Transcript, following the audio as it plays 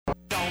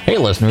Hey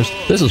listeners,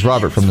 this is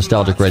Robert from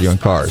Nostalgic Radio and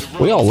Cars.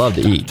 We all love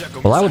to eat.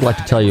 Well, I would like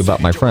to tell you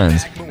about my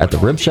friends at the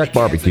Rib Shack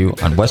Barbecue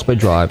on West Bay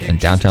Drive in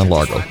downtown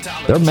Largo.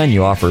 Their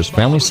menu offers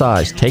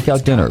family-sized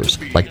takeout dinners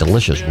like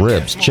delicious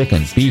ribs,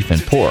 chicken, beef,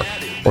 and pork,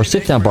 or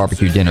sit-down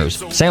barbecue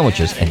dinners,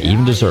 sandwiches, and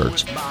even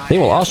desserts. They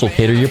will also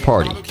cater your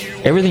party.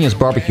 Everything is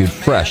barbecued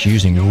fresh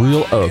using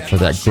real oak for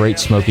that great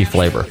smoky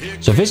flavor.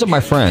 So visit my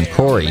friend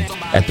Corey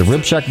at the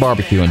Rib Shack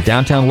Barbecue in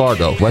downtown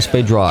Largo, West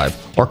Bay Drive,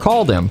 or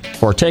call them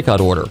for a takeout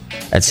order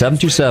at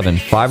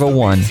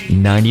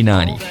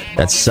 727-501-9090.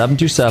 That's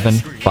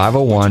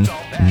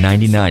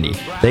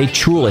 727-501-9090. They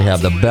truly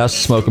have the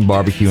best smoking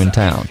barbecue in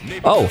town.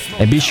 Oh,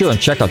 and be sure and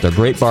check out their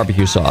great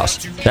barbecue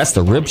sauce. That's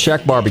the Rib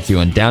Shack Barbecue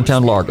in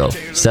downtown Largo,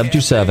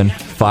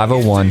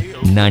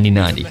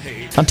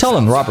 727-501-9090. I'm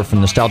telling Robert from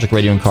Nostalgic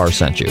Radio and Cars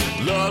sent you.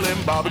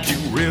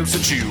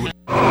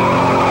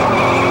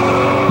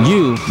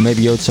 You may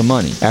be owed some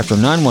money. After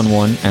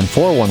 911 and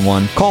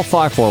 411, call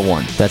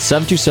 541. That's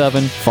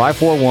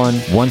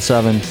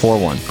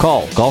 727-541-1741.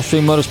 Call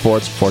Gulfstream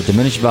Motorsports for a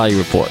diminished value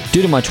report.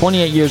 Due to my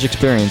 28 years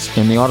experience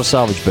in the auto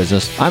salvage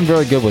business, I'm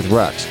very good with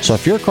wrecks. So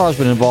if your car's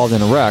been involved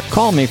in a wreck,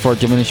 call me for a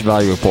diminished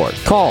value report.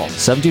 Call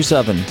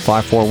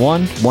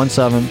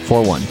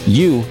 727-541-1741.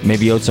 You may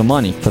be owed some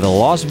money for the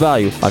lost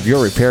value of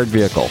your repaired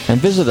vehicle. And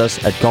visit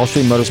us at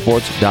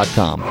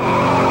GulfstreamMotorsports.com.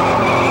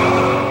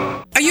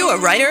 Are you a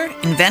writer,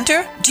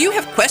 inventor? Do you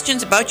have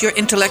questions about your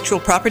intellectual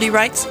property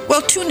rights?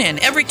 Well, tune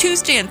in every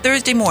Tuesday and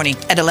Thursday morning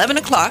at 11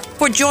 o'clock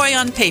for Joy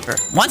on Paper.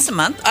 Once a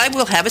month, I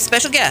will have a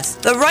special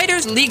guest, the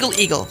writer's legal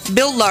eagle,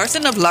 Bill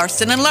Larson of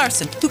Larson &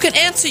 Larson, who can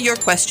answer your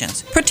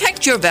questions.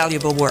 Protect your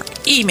valuable work.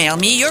 Email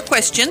me your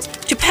questions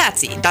to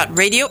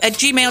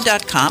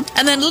patsy.radio@gmail.com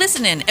and then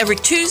listen in every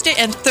Tuesday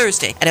and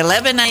Thursday at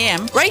 11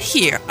 a.m. right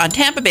here on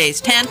Tampa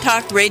Bay's Tan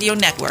Talk Radio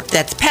Network.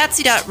 That's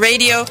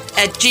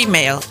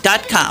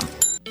patsy.radio@gmail.com.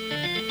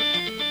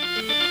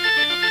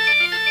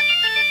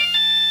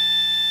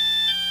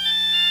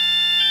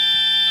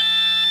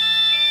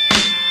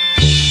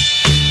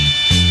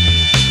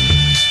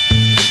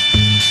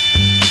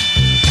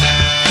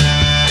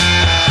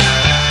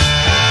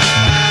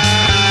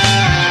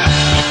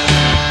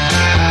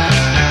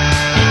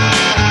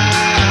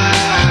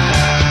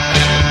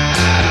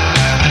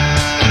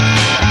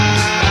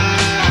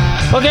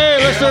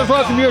 Okay, listeners,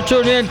 welcome. You're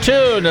tuned in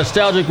to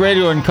Nostalgic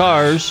Radio and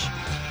Cars.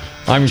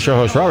 I'm your show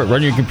host, Robert.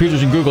 Run your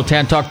computers and Google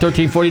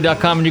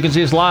TanTalk1340.com, and you can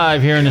see us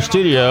live here in the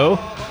studio.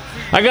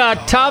 I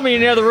got Tommy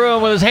in the other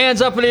room with his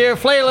hands up in the air,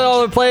 flailing all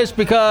over the place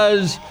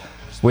because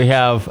we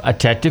have a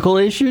technical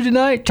issue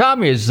tonight.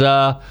 Tommy is...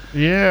 Yeah,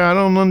 I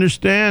don't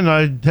understand.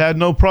 I had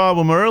no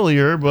problem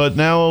earlier, but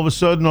now all of a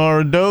sudden our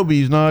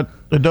Adobe's not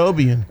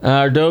Adobean.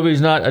 Adobe's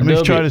not Adobe.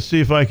 Let me try to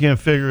see if I can't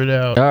figure it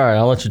out. All right,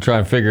 I'll let you try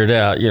and figure it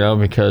out,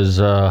 because...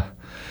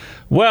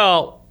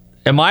 Well,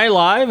 am I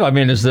live? I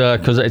mean,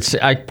 because it's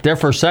there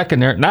for a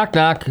second there. Knock,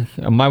 knock.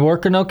 Am I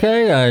working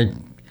okay?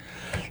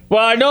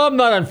 Well, I know I'm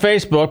not on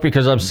Facebook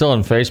because I'm still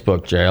in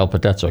Facebook jail,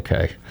 but that's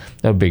okay.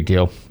 No big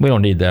deal. We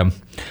don't need them.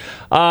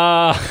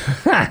 Don't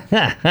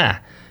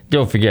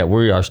forget,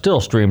 we are still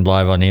streamed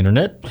live on the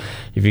internet.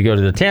 If you go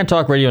to the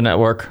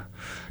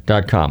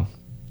TanTalkRadioNetwork.com.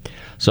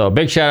 So a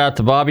big shout out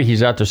to Bobby.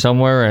 He's out there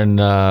somewhere in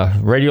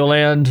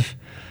Radioland.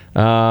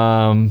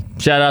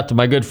 Shout out to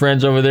my good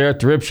friends over there at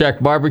the Rib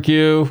Shack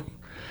Barbecue.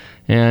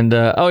 And,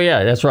 oh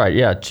yeah, that's right.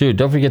 Yeah, too.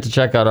 Don't forget to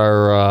check out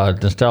our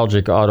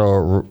Nostalgic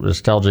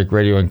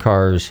Radio and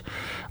Cars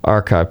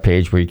archive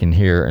page where you can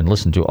hear and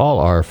listen to all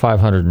our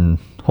 500 and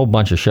whole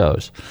bunch of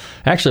shows.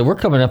 Actually, we're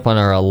coming up on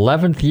our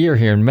 11th year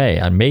here in May.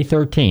 On May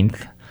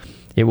 13th,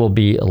 it will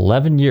be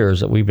 11 years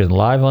that we've been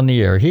live on the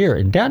air here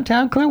in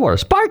downtown Clearwater.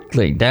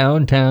 Sparkling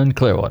downtown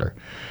Clearwater.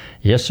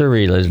 Yes, sir,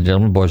 ladies and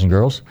gentlemen, boys and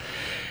girls.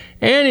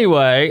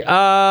 Anyway,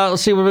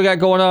 let's see what we got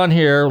going on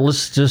here.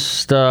 Let's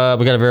just, we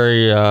got a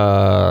very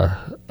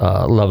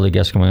lovely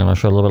guest coming on our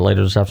show a little bit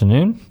later this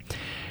afternoon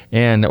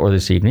or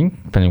this evening,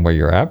 depending where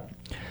you're at.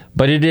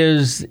 But it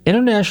is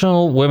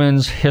International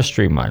Women's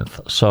History Month.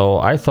 So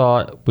I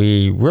thought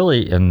we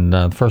really, in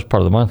the first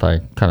part of the month,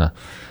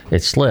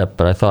 it slipped,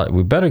 but I thought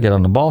we better get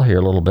on the ball here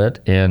a little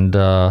bit and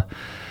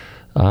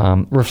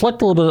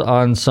reflect a little bit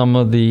on some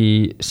of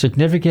the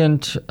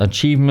significant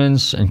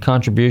achievements and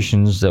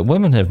contributions that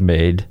women have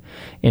made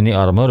in the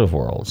automotive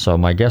world. So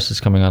my guest is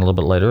coming on a little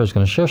bit later is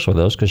going to share some of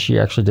those because she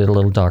actually did a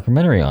little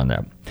documentary on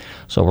that.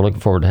 So we're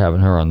looking forward to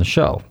having her on the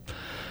show.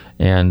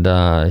 And,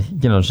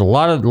 there's a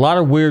lot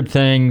of weird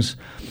things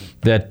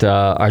that,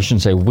 I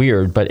shouldn't say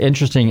weird, but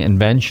interesting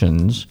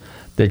inventions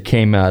that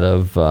came out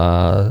of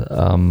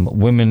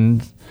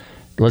women.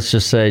 Let's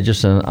just say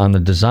just on the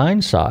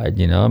design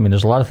side, I mean,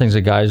 there's a lot of things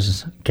that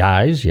guys,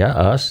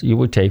 us, you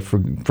would take for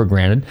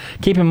granted.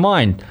 Keep in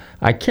mind,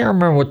 I can't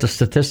remember what the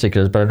statistic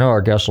is, but I know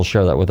our guest will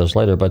share that with us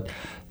later, but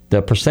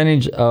the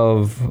percentage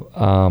of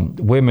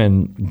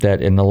women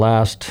that in the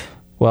last,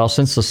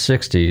 since the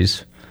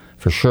 60s,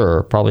 for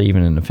sure, probably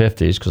even in the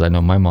 50s, because I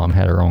know my mom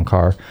had her own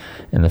car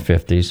in the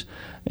 50s.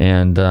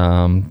 And,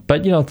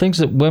 but, things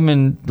that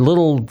women,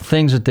 little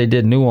things that they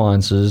did,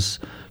 nuances,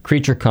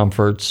 creature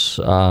comforts,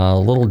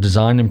 little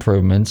design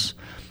improvements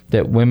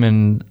that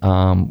women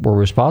were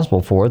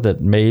responsible for that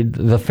made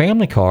the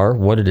family car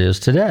what it is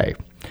today.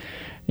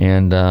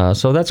 And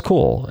so that's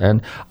cool.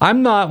 And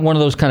I'm not one of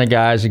those kind of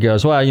guys who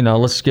goes, well,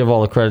 let's give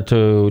all the credit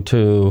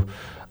to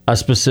a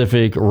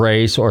specific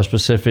race or a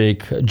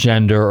specific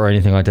gender or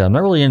anything like that. I'm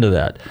not really into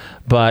that.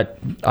 But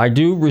I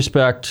do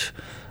respect,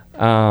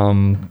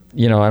 and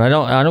I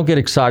don't get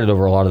excited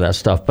over a lot of that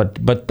stuff.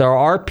 But there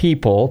are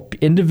people,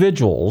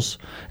 individuals,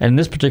 and in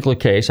this particular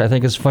case, I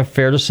think it's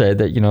fair to say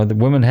that, the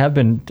women have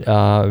been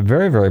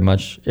very, very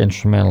much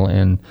instrumental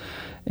in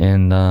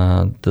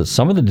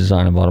some of the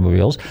design of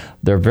automobiles.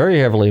 They're very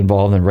heavily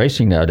involved in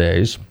racing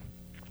nowadays.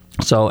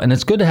 So, and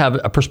it's good to have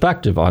a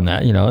perspective on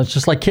that. It's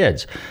just like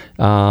kids.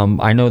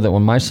 I know that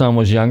when my son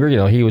was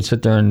younger, he would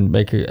sit there and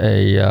make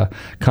a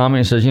comment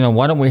and says,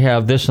 why don't we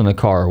have this in the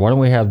car? Why don't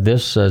we have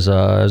this as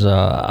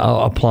a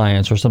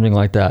appliance or something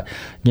like that?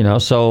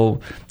 So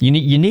you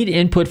need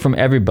input from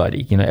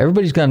everybody.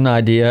 Everybody's got an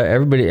idea.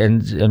 Everybody,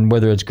 and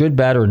whether it's good,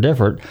 bad, or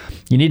indifferent,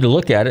 you need to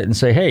look at it and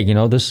say, hey,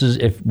 this is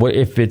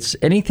if it's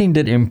anything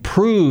that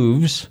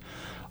improves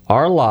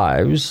our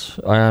lives,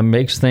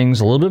 makes things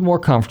a little bit more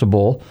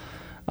comfortable.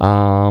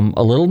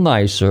 A little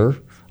nicer,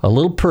 a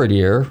little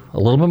prettier, a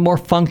little bit more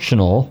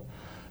functional,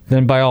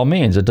 then by all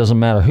means, it doesn't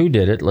matter who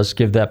did it. Let's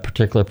give that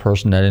particular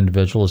person, that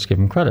individual, let's give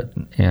them credit.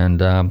 And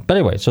but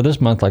anyway, so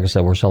this month, like I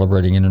said, we're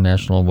celebrating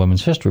International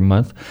Women's History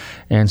Month,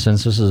 and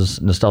since this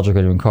is Nostalgic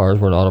Radio and Cars,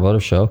 we're an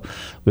automotive show,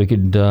 we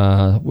could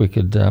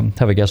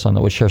have a guest on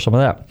that would share some of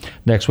that.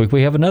 Next week,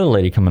 we have another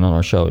lady coming on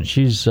our show, and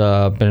she's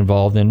been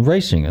involved in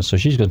racing, and so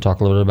she's going to talk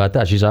a little bit about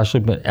that. She's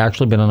actually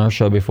been on our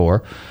show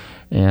before.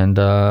 And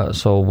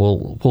so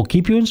we'll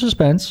keep you in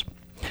suspense.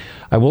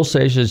 I will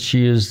say that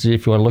she is,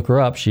 if you want to look her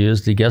up, she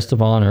is the guest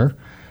of honor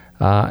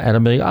at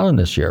Amelia Island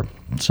this year.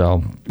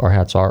 So our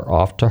hats are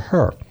off to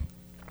her.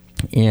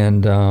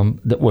 And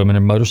the women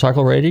in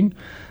motorcycle racing,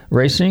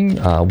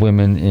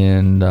 women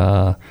in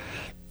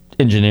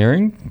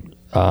engineering,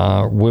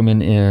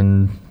 women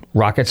in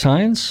rocket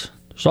science.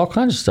 There's all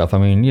kinds of stuff. I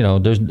mean, where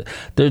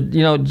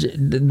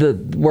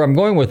I'm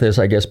going with this,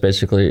 I guess,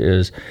 basically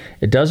is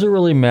it doesn't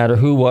really matter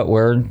who, what,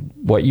 where,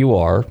 what you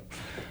are.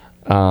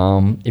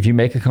 If you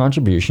make a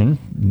contribution,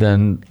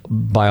 then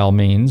by all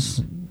means,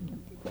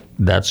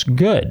 that's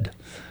good.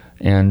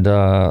 And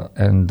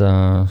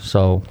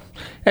so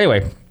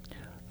anyway,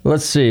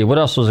 let's see. What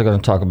else was I going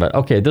to talk about?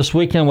 Okay, this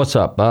weekend, what's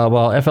up?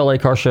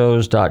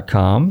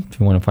 FLAcarshows.com, if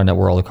you want to find out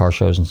where all the car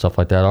shows and stuff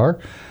like that are.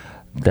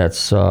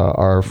 That's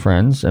our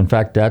friends. In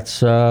fact,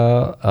 that's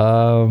a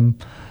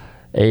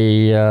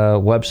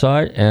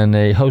website and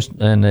a host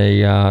and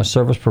a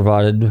service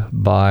provided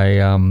by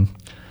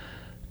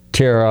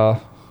Tara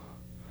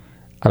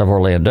out of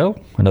Orlando,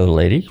 another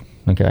lady.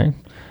 Okay,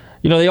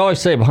 they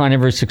always say behind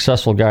every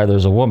successful guy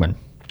there's a woman,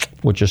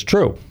 which is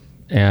true.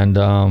 And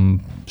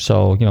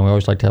so we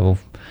always like to have a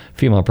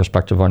female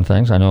perspective on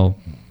things. I know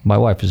my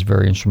wife is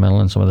very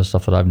instrumental in some of the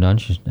stuff that I've done,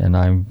 and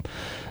I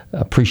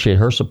appreciate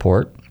her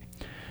support.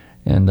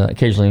 And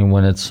occasionally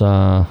when it's,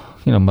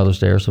 Mother's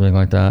Day or something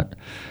like that.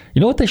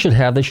 You know what they should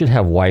have? They should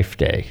have Wife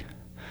Day.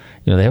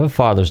 They have a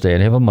Father's Day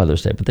and they have a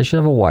Mother's Day, but they should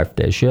have a Wife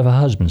Day. They should have a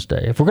Husband's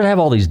Day. If we're going to have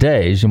all these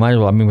days, you might as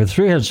well, with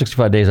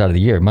 365 days out of the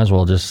year, you might as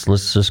well let's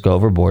just go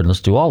overboard and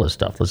let's do all this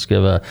stuff. Let's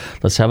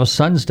have a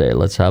Son's Day.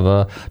 Let's have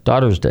a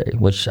Daughter's Day,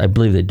 which I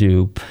believe they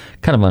do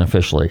kind of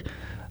unofficially.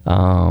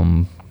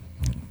 So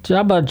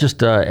how about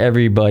just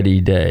Everybody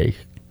Day?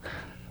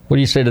 What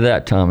do you say to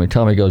that, Tommy?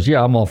 Tommy goes,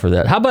 yeah, I'm all for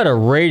that. How about a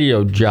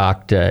Radio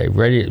Jock Day?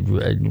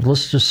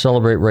 Let's just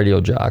celebrate radio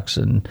jocks,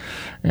 and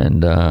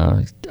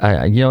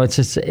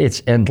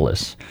it's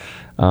endless.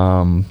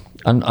 All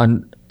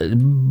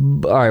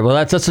right, well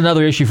that's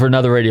another issue for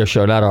another radio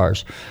show, not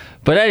ours.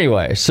 But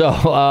anyway,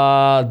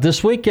 so this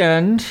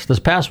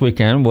past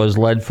weekend was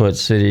Leadfoot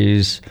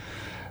City's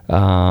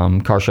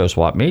car show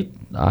swap meet.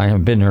 I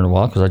haven't been here in a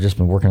while because I've just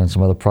been working on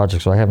some other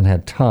projects, so I haven't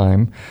had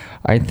time.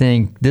 I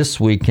think this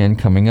weekend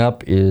coming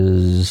up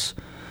is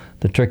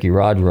the Turkey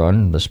Rod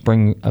Run, the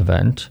spring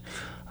event.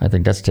 I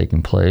think that's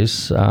taking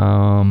place.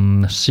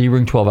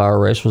 Sebring 12-hour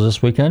race was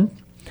this weekend.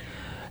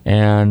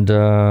 And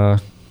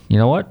you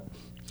know what?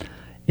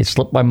 It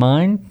slipped my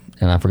mind,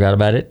 and I forgot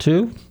about it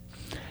too.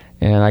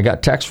 And I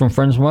got texts from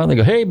friends of mine. They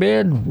go, hey,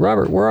 man,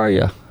 Robert, where are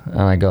you?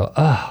 And I go,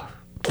 oh.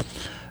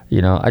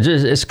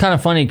 It's kind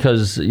of funny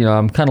because,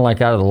 I'm kind of like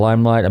out of the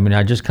limelight.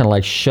 I just kind of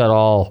like shut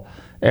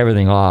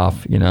everything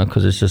off,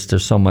 because it's just,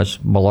 there's so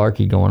much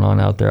malarkey going on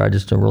out there. I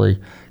just don't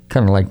really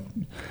kind of like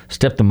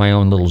stepped in my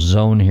own little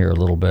zone here a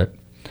little bit.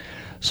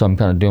 So I'm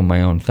kind of doing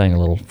my own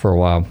thing for a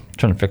while,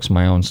 trying to fix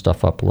my own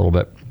stuff up a little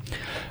bit.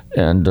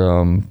 And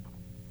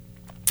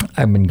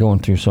I've been going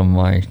through some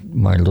of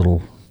my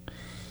little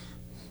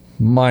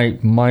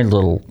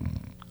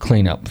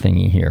cleanup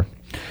thingy here.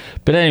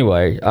 But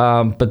anyway,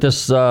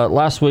 this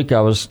last week I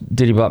was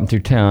diddy-bopping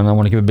through town. I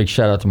want to give a big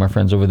shout-out to my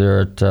friends over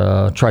there at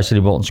Tri-City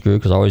Bolt and Screw,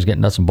 because I always get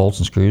nuts and bolts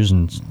and screws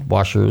and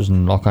washers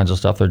and all kinds of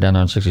stuff. They're down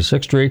there on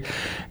 66th Street.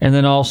 And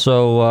then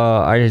also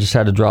I just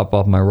had to drop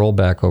off my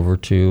rollback over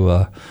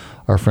to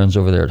our friends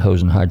over there at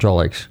Hosen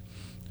Hydraulics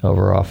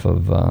over off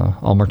of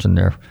Almerton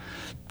there,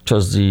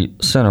 because the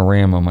center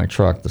ram on my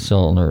truck, the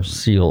cylinder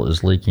seal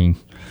is leaking,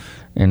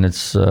 and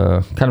it's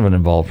kind of an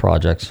involved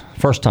project.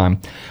 First time.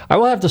 I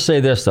will have to say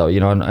this though,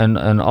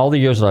 and all the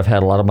years that I've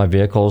had a lot of my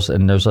vehicles,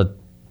 and there's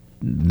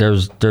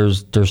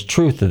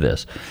truth to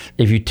this.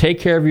 If you take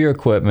care of your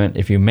equipment,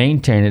 if you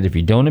maintain it, if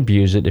you don't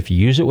abuse it, if you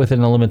use it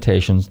within the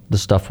limitations, the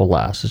stuff will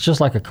last. It's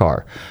just like a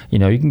car. You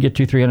can get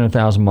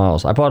 200,000-300,000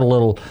 miles. I bought a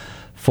little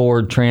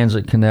Ford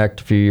Transit Connect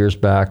a few years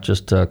back,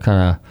 just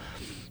kind of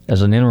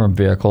as an interim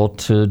vehicle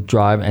to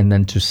drive and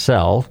then to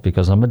sell,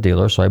 because I'm a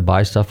dealer, so I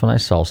buy stuff and I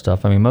sell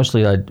stuff. I mean,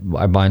 mostly I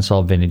buy and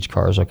sell vintage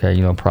cars,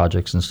 okay,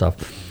 projects and stuff.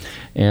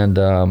 And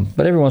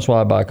but every once in a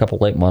while I buy a couple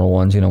late model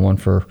ones, one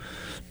for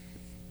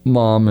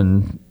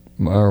mom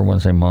or when I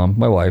say mom,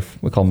 my wife.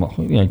 We call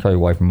them, you call your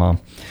wife and mom,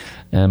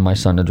 and my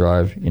son to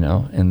drive,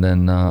 and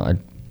then I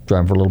drive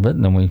them for a little bit,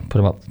 and then we put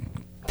them up,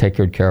 take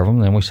good care of them,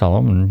 and then we sell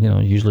them,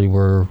 and usually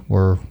we're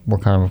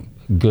kind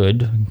of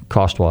good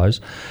cost wise.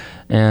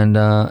 And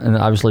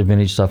obviously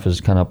vintage stuff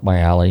is kind of up my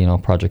alley,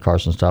 project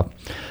cars and stuff.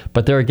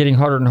 But they're getting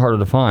harder and harder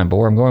to find. But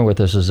where I'm going with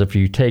this is if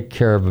you take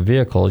care of a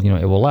vehicle,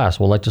 it will last.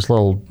 Well, like this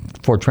little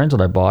Ford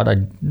Transit I bought,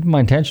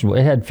 my intention,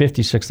 it had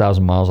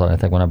 56,000 miles on it, I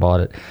think, when I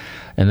bought it.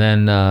 And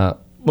then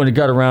when it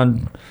got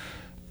around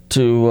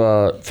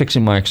to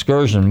fixing my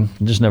Excursion,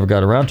 just never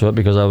got around to it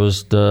because I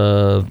was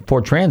the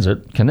Ford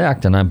Transit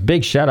Connect, and a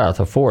big shout out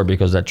to Ford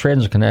because that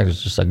Transit Connect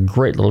is just a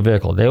great little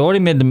vehicle. They already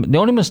made the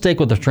only mistake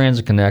with the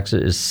Transit Connect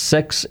is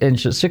 6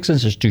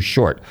 inches too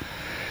short.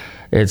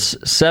 It's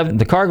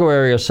the cargo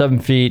area is 7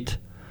 feet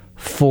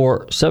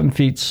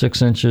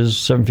 6 inches,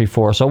 7 feet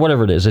 4, so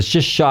whatever it is, it's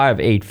just shy of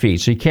 8 feet,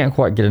 so you can't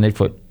quite get an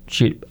 8-foot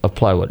sheet of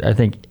plywood. I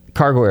think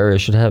cargo area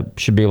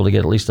should be able to get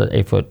at least an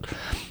 8-foot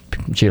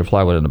sheet of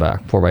plywood in the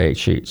back, 4x8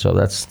 sheet. So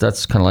that's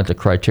kind of like the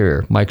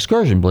criteria. My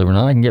Excursion, believe it or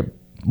not, I can get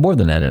more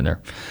than that in there.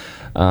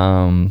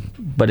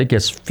 But it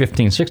gets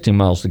 15, 16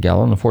 miles to the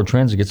gallon. The Ford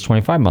Transit gets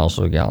 25 miles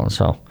to the gallon.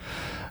 So,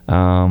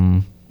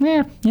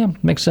 yeah,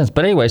 makes sense.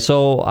 But anyway,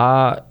 so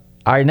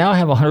I now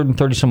have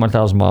 130-some-odd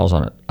thousand miles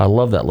on it. I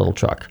love that little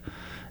truck.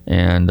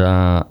 And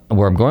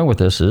where I'm going with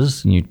this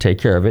is you take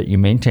care of it, you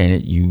maintain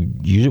it, you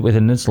use it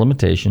within its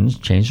limitations,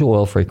 change the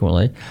oil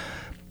frequently.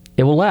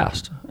 It will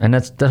last, and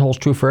that holds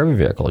true for every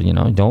vehicle.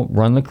 Don't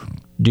run the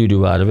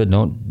doo-doo out of it.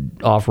 Don't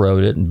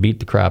off-road it and beat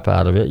the crap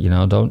out of it.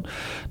 Don't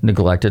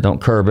neglect it. Don't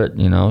curb it.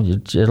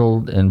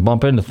 It'll and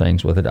bump into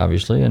things with it,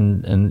 obviously,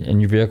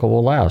 and your vehicle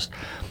will last.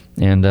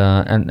 And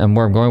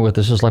where I'm going with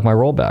this is like my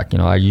rollback.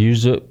 I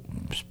use it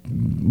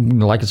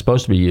like it's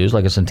supposed to be used,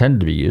 like it's intended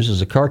to be used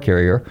as a car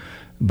carrier,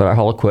 but I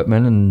haul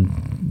equipment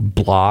and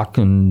block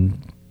and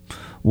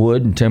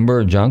wood and timber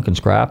and junk and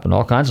scrap and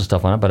all kinds of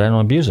stuff on it, but I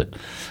don't abuse it.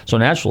 So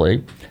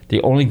naturally,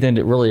 the only thing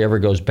that really ever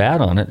goes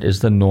bad on it is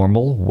the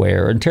normal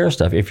wear and tear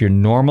stuff. If your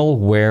normal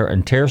wear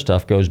and tear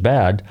stuff goes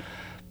bad,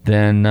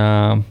 then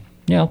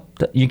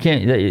you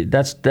can't.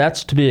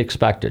 That's to be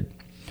expected.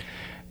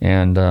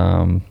 And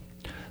on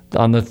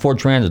the Ford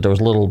Transit, there was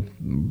a little.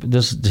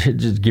 This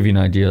just to give you an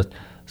idea.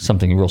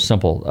 Something real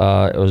simple.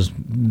 It was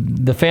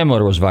the fan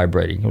motor was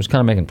vibrating. It was kind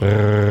of making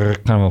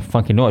kind of a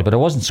funky noise, but it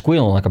wasn't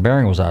squealing like a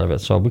bearing was out of it.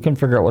 So we couldn't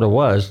figure out what it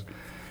was.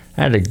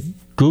 I had to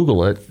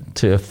Google it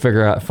to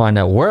find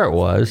out where it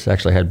was.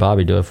 Actually, I had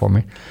Bobby do it for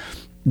me.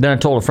 Then I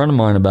told a friend of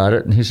mine about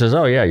it, and he says,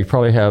 "Oh yeah, you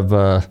probably have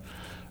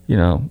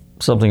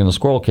something in the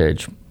squirrel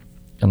cage."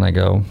 And I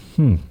go,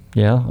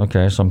 yeah,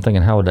 okay. So I'm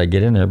thinking, how would I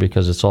get in there?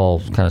 Because it's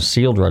all kind of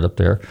sealed right up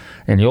there.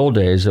 In the old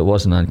days, it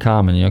wasn't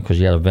uncommon, because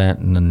you had a vent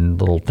and then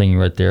a little thingy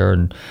right there,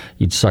 and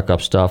you'd suck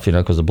up stuff,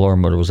 because the blower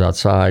motor was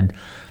outside.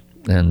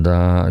 And,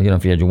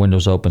 if you had your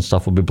windows open,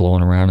 stuff would be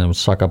blowing around and it would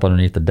suck up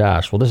underneath the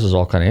dash. Well, this is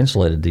all kind of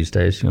insulated these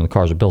days. The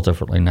cars are built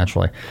differently,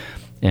 naturally.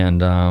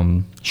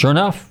 And sure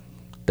enough,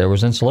 there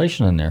was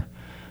insulation in there.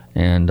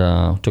 And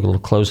took a little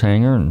clothes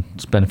hanger and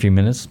spent a few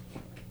minutes,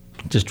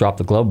 just dropped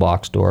the glove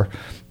box door.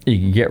 You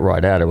can get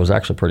right at it. It was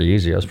actually pretty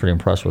easy. I was pretty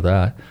impressed with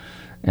that.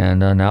 And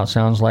now it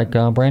sounds like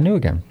brand new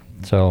again.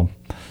 So,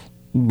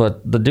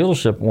 but the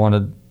dealership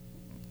wanted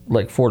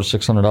like $400 to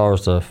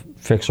 $600 to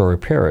fix or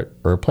repair it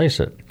or replace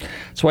it.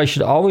 So I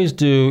should always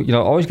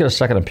always get a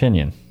second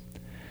opinion.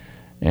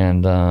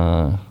 And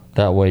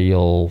that way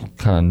you'll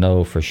kind of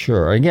know for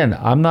sure. Again,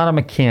 I'm not a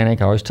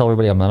mechanic. I always tell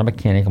everybody I'm not a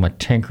mechanic. I'm a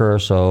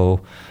tinkerer. So,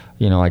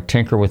 I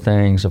tinker with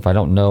things. If I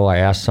don't know, I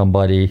ask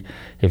somebody.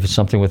 If it's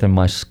something within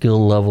my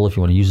skill level, if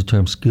you want to use the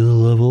term skill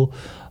level,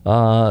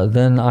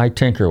 then I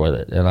tinker with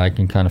it, and I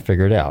can kind of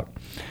figure it out.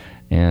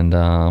 And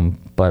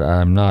but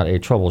I'm not a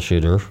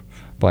troubleshooter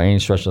by any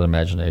stretch of the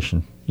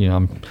imagination.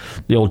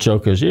 The old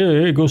joke is,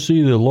 hey, go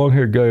see the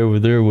long-haired guy over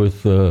there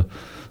with that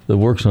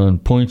works on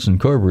points and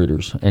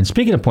carburetors. And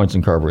speaking of points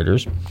and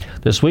carburetors,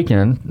 this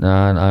weekend,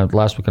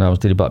 last weekend I was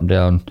up and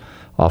down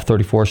off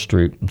 34th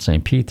Street in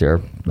St. Pete there.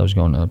 I was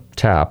going to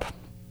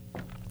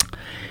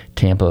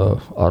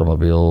Tampa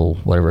Automobile,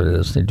 whatever it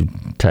is. They do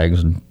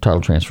tags and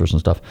title transfers and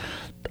stuff.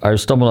 I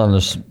stumbled on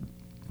this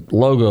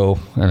logo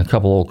and a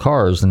couple old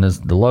cars, and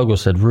the logo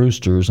said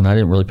Roosters, and I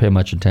didn't really pay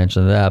much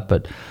attention to that,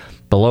 but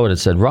below it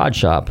said Rod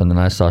Shop, and then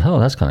I thought, oh,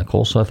 that's kind of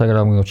cool. So I figured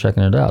I'm going to go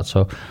checking it out.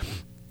 So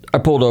I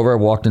pulled over, I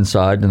walked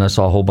inside, and I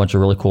saw a whole bunch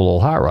of really cool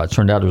old hot rods.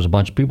 Turned out there was a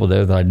bunch of people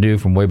there that I knew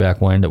from way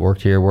back when that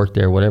worked here, worked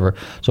there, whatever.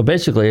 So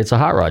basically, it's a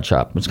hot rod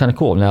shop. It's kind of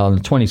cool. Now, on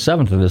the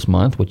 27th of this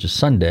month, which is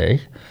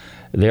Sunday,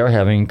 they are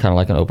having kind of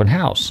like an open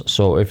house.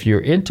 So if you're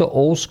into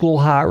old school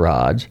hot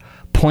rods,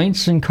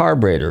 points and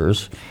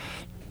carburetors,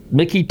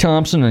 Mickey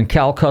Thompson and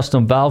Cal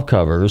Custom valve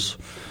covers,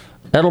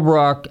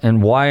 Edelbrock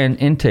and Wyand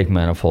intake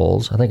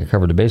manifolds, I think I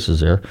covered the bases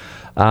there,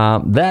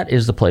 that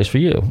is the place for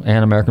you.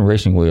 And American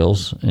Racing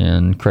Wheels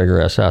and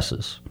Krager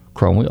SS's,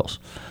 chrome wheels.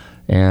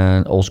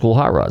 And old school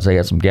hot rods. They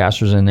got some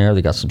gassers in there.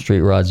 They got some street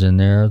rods in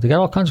there. They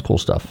got all kinds of cool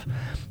stuff.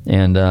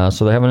 And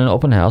so they're having an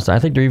open house. I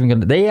think they're even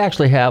going to, they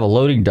actually have a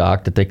loading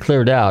dock that they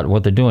cleared out.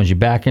 What they're doing is you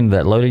back into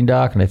that loading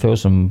dock and they throw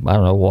some, I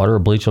don't know, water or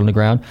bleach on the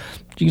ground.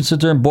 You can sit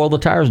there and boil the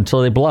tires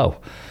until they blow.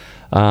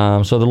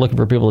 So they're looking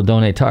for people to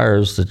donate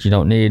tires that you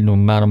don't need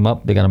and mount them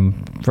up. They got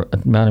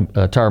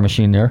a tire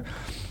machine there.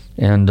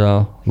 And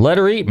let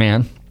her eat,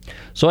 man.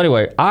 So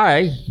anyway,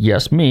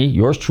 me,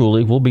 yours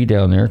truly, will be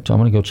down there. So I'm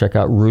going to go check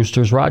out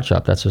Rooster's Rod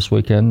Shop. That's this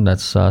weekend.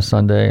 That's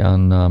Sunday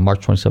on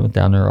March 27th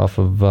down there off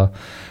of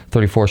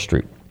 34th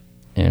Street.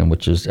 And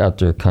which is out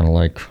there kind of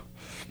like,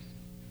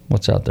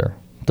 what's out there?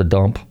 The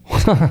dump.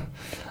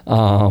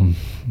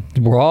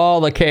 Where all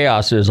the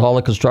chaos is, all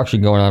the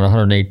construction going on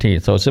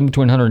 118th. So it's in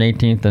between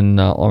 118th and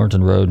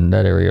Arlington Road and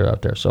that area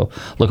out there. So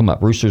look them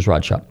up, Rooster's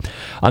Rod Shop.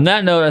 On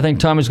that note, I think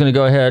Tommy's going to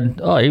go ahead.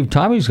 Oh,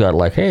 Tommy's got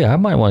like, hey, I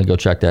might want to go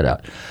check that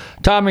out.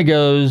 Tommy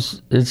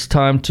goes, it's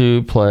time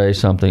to play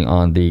something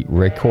on the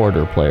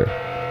recorder player.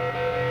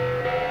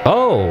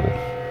 Oh.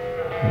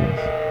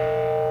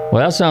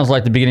 Well, that sounds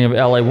like the beginning of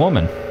L.A.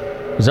 Woman.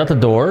 Is that The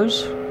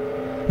Doors?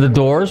 The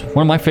Doors,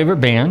 one of my favorite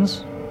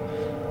bands.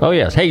 Oh,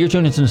 yes. Hey, you're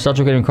tuning into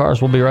Nostalgic Radio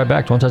Cars. We'll be right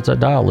back. Don't touch that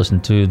dial. Listen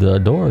to The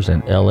Doors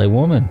and L.A.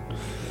 Woman.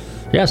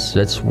 Yes,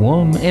 that's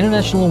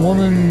International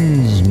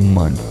Women's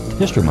Month.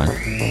 History Month.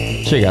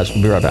 See you guys.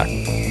 We'll be right back.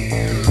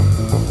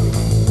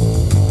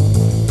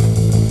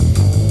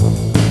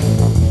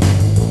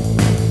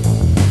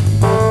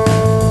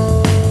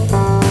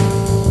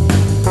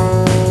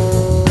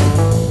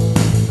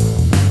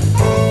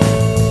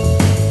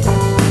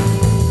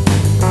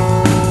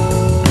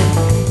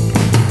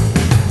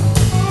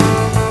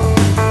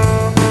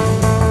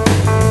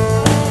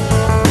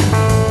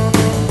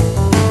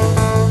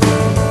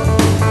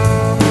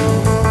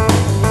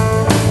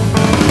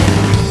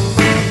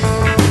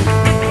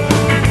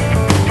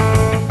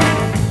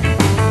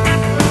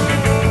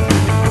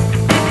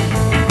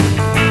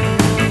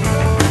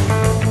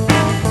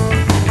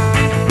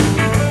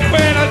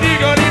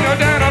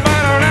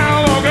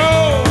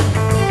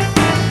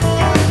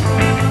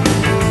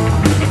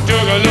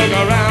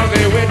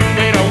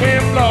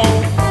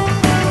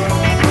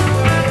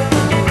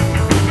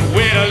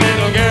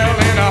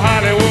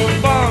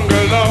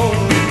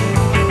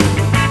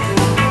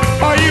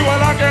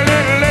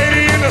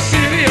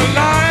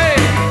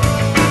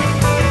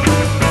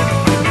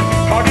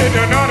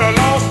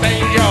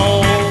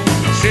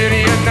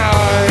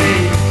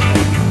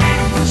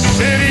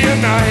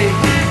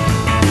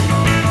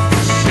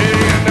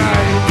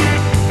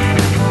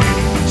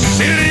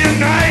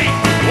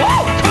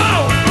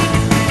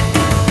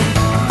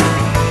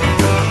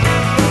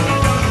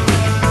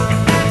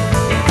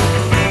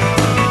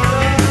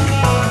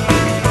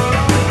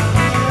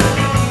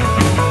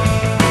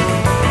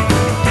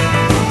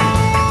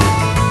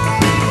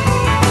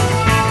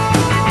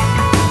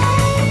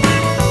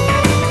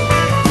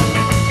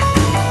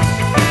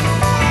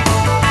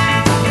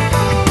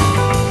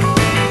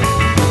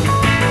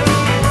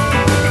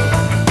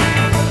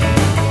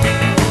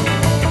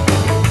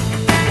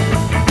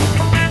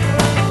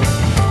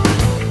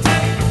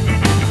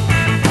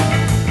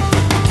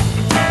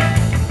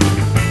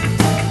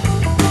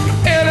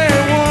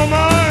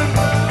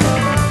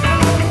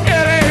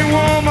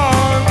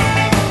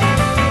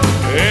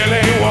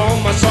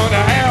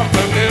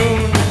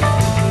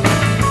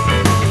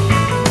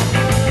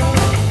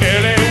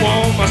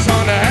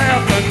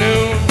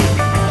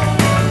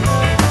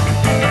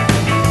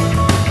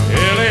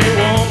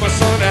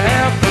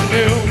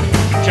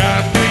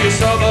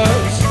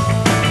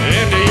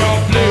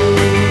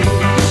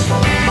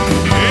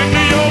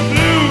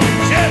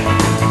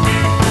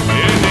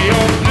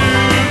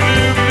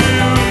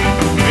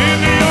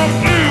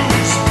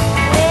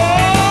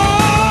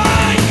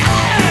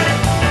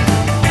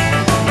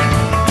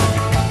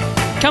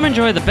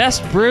 Enjoy the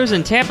best brews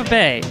in Tampa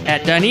Bay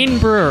at Dunedin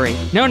Brewery.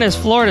 Known as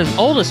Florida's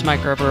oldest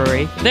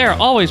microbrewery, they are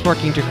always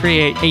working to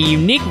create a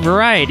unique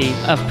variety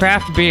of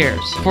craft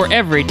beers for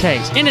every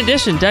taste. In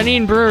addition,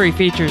 Dunedin Brewery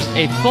features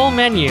a full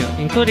menu,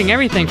 including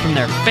everything from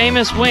their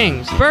famous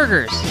wings,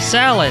 burgers,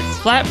 salads,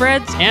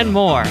 flatbreads, and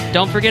more.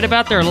 Don't forget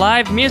about their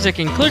live music,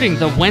 including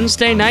the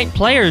Wednesday Night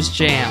Players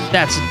Jam.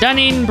 That's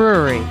Dunedin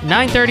Brewery,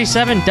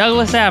 937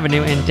 Douglas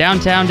Avenue in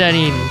downtown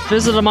Dunedin.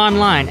 Visit them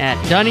online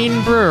at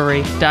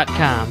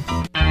dunedinbrewery.com.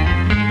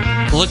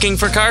 Looking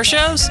for car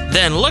shows?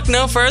 Then look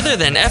no further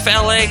than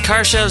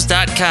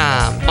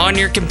FLAcarshows.com. On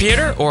your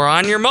computer or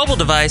on your mobile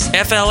device,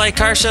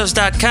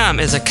 FLAcarshows.com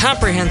is a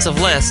comprehensive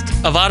list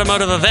of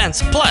automotive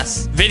events,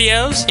 plus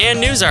videos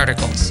and news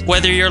articles.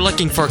 Whether you're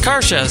looking for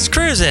car shows,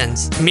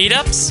 cruise-ins,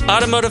 meetups,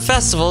 automotive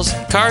festivals,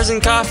 cars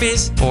and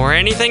coffees, or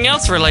anything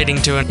else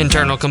relating to an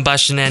internal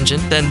combustion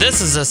engine, then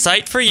this is a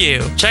site for you.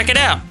 Check it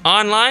out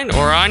online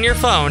or on your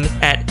phone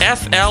at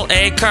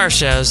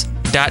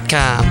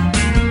FLAcarshows.com.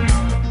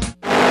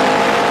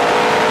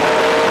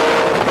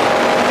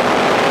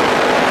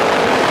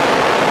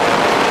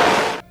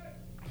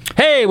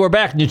 Hey, we're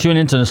back. You tune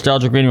into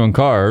Nostalgic Radio and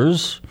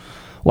Cars.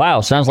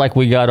 Wow, sounds like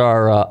we got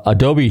our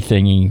Adobe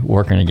thingy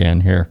working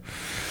again here.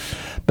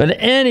 But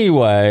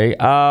anyway,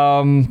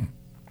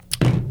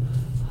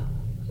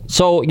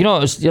 so, you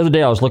know, the other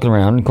day I was looking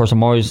around. Of course,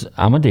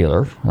 I'm a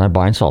dealer, and I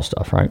buy and sell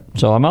stuff, right?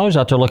 So I'm always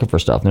out there looking for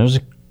stuff. And there's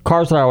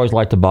cars that I always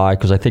like to buy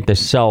because I think they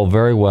sell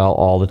very well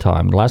all the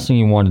time. The last thing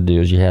you want to do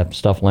is you have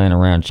stuff laying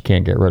around that you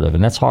can't get rid of.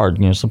 And that's hard,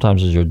 you know,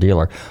 sometimes as your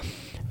dealer,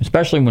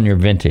 especially when you're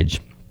vintage.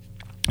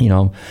 You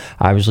know,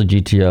 obviously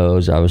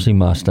GTOs, obviously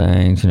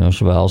Mustangs, you know,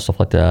 Chevelles, stuff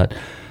like that.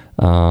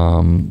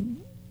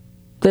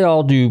 They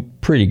all do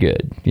pretty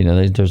good. You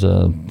know, there's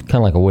a kind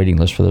of like a waiting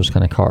list for those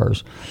kind of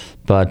cars.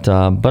 But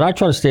I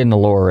try to stay in the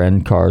lower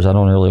end cars. I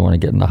don't really want to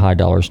get in the high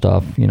dollar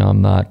stuff. You know,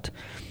 I'm not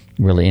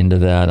really into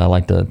that. I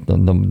like the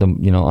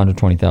you know, under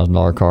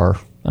 $20,000 car,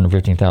 under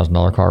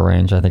 $15,000 car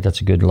range. I think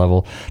that's a good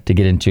level to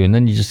get into. And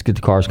then you just get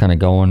the cars kind of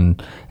going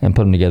and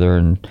put them together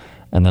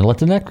and then let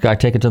the next guy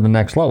take it to the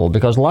next level.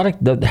 Because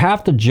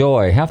half the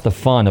joy, half the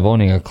fun of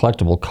owning a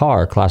collectible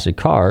car, a classic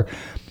car,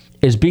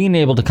 is being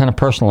able to kind of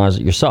personalize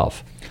it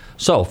yourself.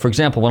 So, for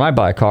example, when I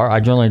buy a car, I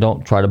generally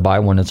don't try to buy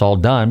one that's all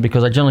done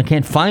because I generally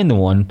can't find the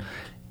one.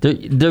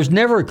 There's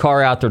never a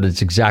car out there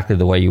that's exactly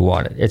the way you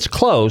want it. It's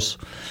close,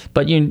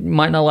 but you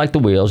might not like the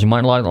wheels. You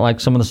might not like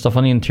some of the stuff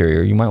on the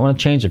interior. You might want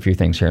to change a few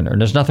things here and there.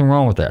 And there's nothing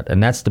wrong with that.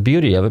 And that's the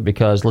beauty of it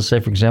because, let's say,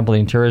 for example, the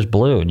interior is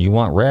blue and you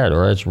want red,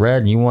 or it's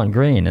red and you want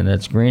green, and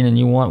it's green and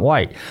you want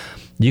white.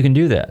 You can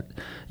do that,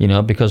 you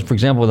know, because, for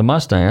example, with a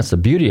Mustang, that's the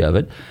beauty of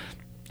it,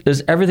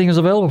 is everything is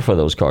available for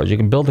those cars. You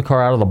can build the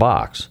car out of the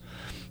box.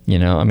 You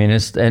know, I mean,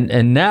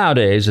 and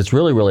nowadays it's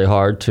really, really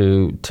hard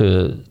to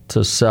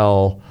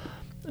sell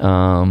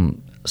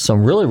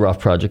some really rough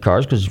project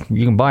cars because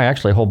you can buy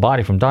actually a whole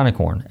body from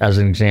Dynacorn, as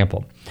an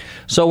example.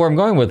 So where I'm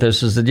going with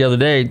this is that the other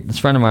day, this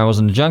friend of mine was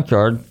in the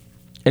junkyard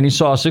and he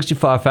saw a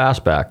 65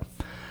 Fastback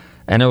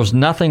and there was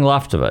nothing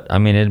left of it. I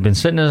mean, it had been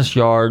sitting in his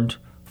yard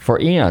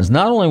for eons.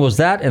 Not only was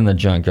that in the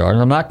junkyard,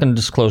 and I'm not going to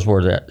disclose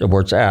where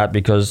it's at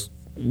because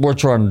we're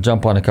trying to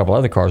jump on a couple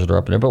other cars that are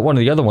up in there, but one of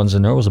the other ones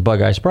in there was a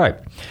Bug Eye Sprite.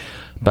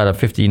 About a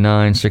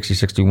 59, 60,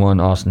 61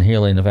 Austin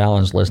Healey. And if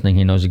Alan's listening,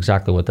 he knows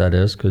exactly what that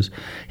is because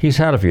he's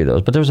had a few of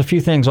those. But there was a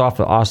few things off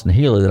of Austin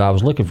Healey that I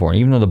was looking for. And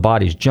even though the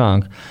body's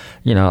junk,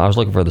 you know, I was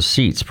looking for the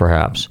seats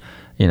perhaps,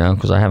 you know,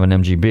 because I have an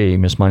MGB,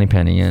 Miss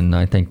Moneypenny, and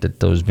I think that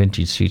those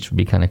vintage seats would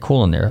be kind of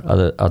cool in there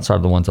outside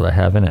of the ones that I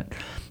have in it.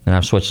 And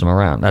I've switched them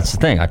around. That's the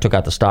thing. I took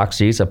out the stock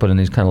seats. I put in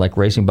these kind of like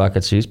racing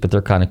bucket seats, but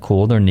they're kind of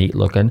cool. They're neat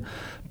looking.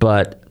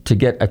 But to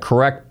get a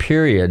correct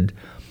period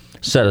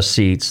set of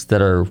seats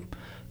that are,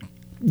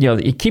 you know,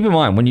 keep in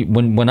mind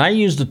when I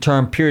use the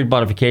term period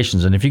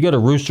modifications, and if you go to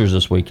Roosters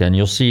this weekend,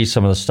 you'll see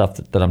some of the stuff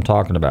that I'm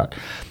talking about.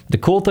 The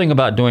cool thing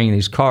about doing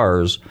these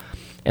cars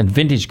and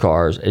vintage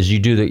cars is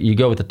you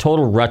go with the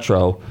total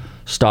retro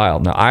style.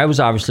 Now, I was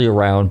obviously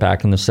around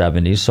back in the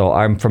 70s, so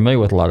I'm familiar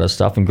with a lot of this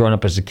stuff. And growing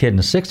up as a kid in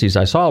the 60s,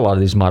 I saw a lot of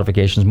these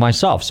modifications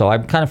myself, so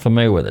I'm kind of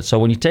familiar with it. So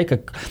when you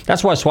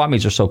that's why swap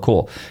meets are so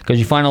cool, because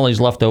you find all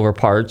these leftover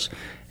parts.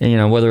 And, you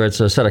know, whether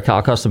it's a set of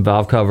custom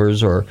valve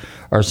covers or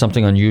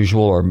something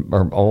unusual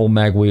or old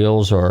mag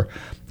wheels or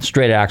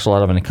straight axle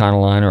out of an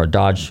Econoline or a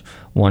Dodge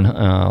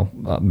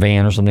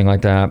van or something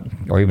like that,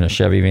 or even a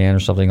Chevy van or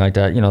something like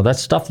that. You know,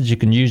 that's stuff that you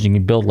can use. You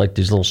can build like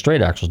these little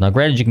straight axles. Now,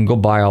 granted, you can go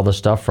buy all this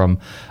stuff from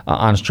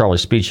Honest Charlie's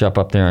Speed Shop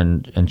up there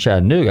in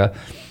Chattanooga.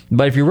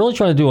 But if you're really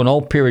trying to do an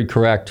old period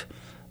correct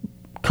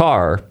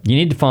car, you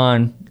need to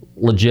find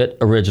legit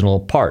original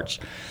parts.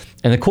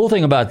 And the cool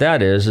thing about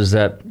that is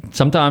that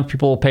sometimes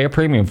people will pay a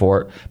premium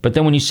for it, but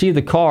then when you see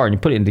the car and you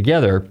put it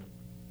together,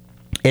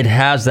 it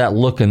has that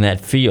look and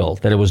that feel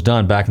that it was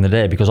done back in the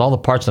day because all the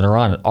parts that are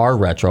on it are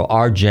retro,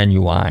 are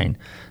genuine.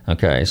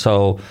 Okay,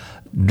 so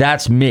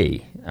that's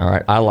me. All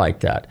right, I like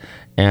that.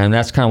 And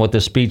that's kind of what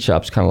this Speed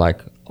Shop's kind of like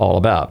all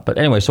about. But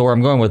anyway, so where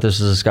I'm going with this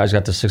is this guy's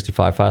got the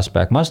 65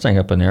 Fastback Mustang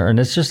up in there, and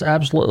it's just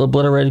absolutely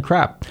obliterated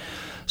crap.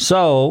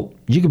 So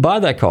you can buy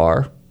that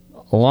car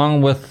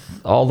along with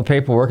all the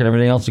paperwork and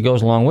everything else that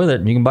goes along with it,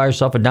 and you can buy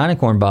yourself a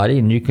Dynacorn body,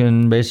 and you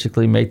can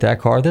basically make that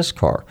car this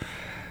car.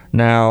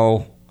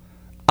 Now,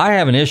 I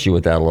have an issue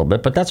with that a little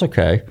bit, but that's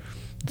okay.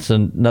 It's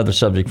another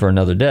subject for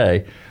another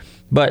day.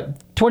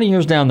 But 20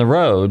 years down the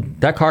road,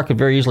 that car could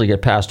very easily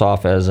get passed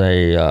off as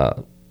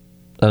an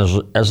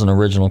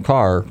original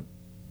car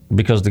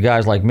because the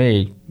guys like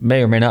me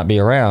may or may not be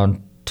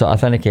around to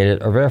authenticate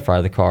it or verify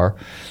the car,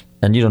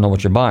 and you don't know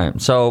what you're buying.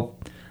 So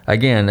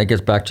again, it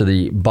gets back to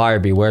the buyer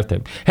beware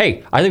thing.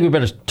 Hey, I think we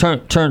better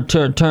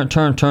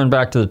turn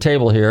back to the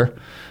table here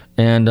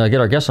and get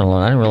our guests on the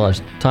line. I didn't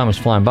realize time was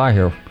flying by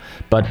here.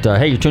 But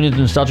hey, you're tuning into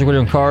Nostalgic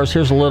Radio and Cars.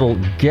 Here's a little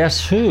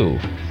Guess Who?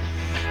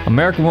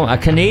 American Woman. A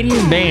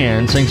Canadian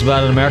band sings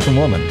about an American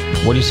woman.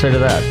 What do you say to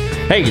that?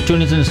 Hey, you're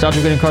tuning into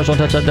Nostalgic Radio and Cars. Don't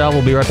touch that dial.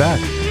 We'll be right back.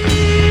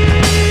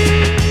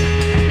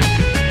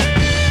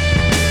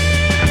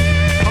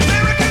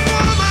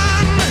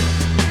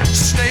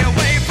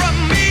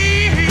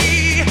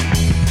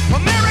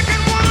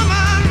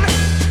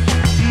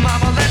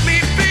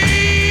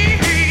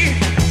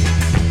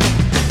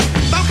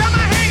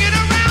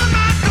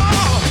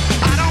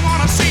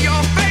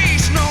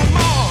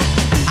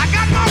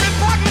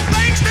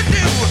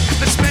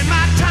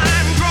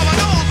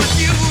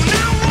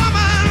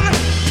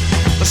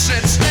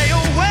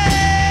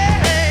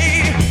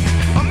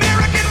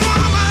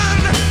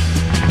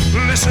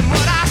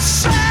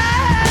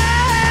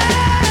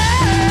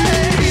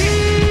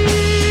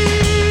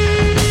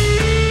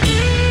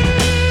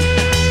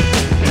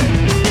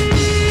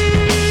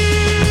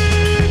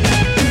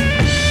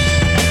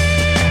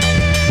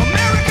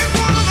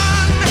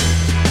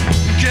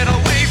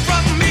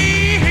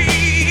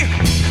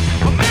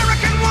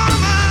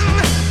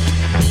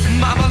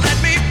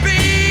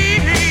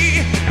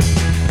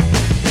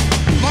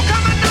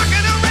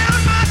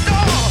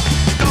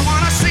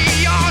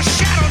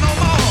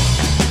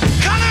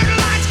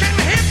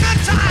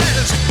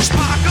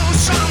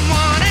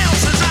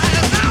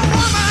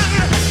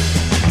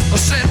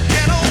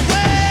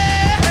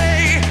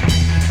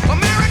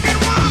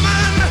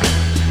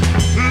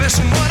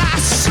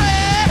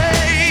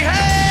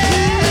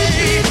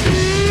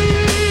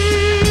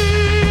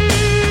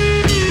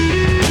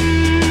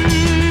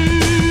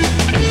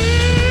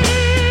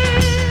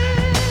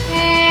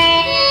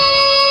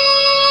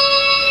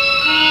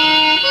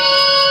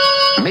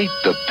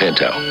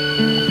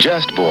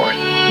 Just born.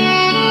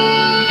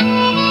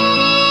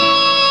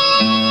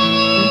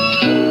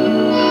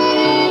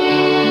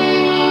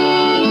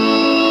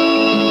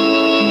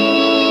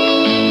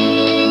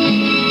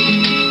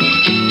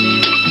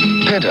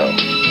 Pinto,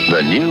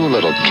 the new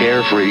little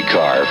carefree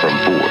car from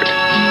Ford.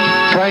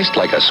 Priced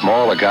like a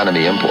small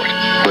economy import,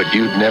 but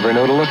you'd never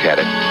know to look at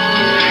it.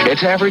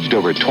 It's averaged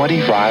over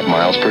 25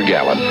 miles per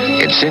gallon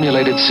in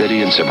simulated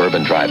city and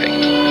suburban driving.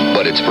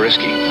 But it's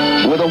frisky,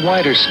 with a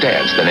wider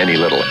stance than any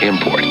little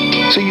import,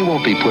 so you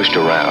won't be pushed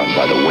around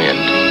by the wind.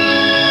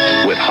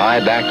 With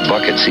high-backed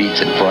bucket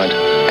seats in front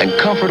and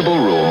comfortable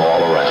room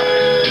all around.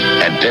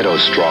 And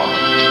Pinto's strong,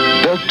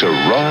 built to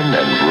run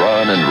and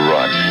run and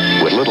run,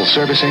 with little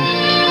servicing,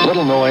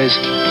 little noise,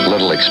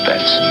 little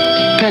expense.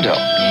 Pinto,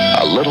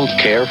 a little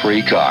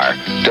carefree car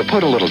to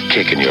put a little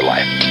kick in your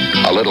life.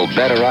 A little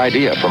better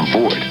idea from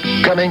Ford,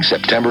 coming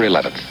September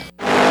 11th.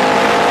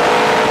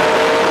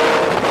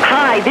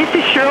 Hi, this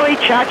is Shirley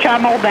Cha-Cha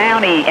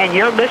Muldowney, and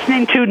you're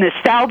listening to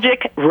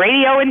Nostalgic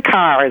Radio and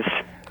Cars.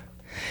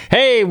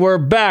 Hey, we're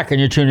back, and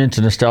you're tuned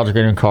into Nostalgic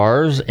Radio and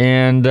Cars.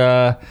 And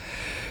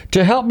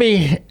to help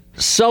me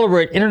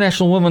celebrate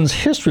International Women's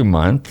History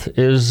Month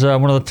is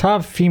one of the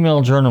top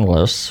female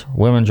journalists,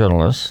 women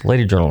journalists,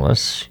 lady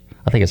journalists.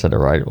 I think I said that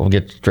right. We'll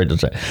get straight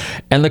to it.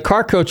 And the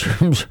car coach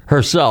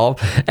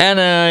herself, and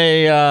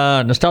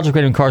a Nostalgic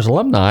Radio and Cars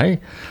alumni.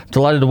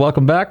 Delighted to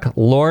welcome back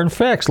Lauren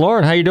Fix.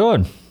 Lauren, how you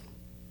doing?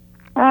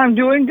 I'm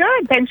doing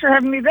good. Thanks for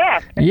having me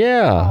back.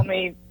 Yeah. Call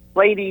me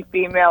lady,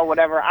 female,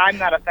 whatever. I'm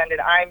not offended.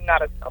 I'm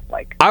not a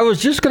snowflake. I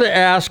was just going to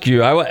ask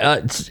you,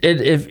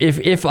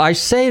 if I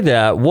say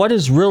that, what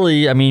is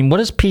really, I mean, what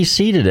is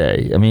PC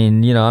today? I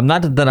mean, you know, I'm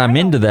not that I'm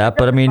into that,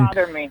 but I mean,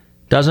 bother me.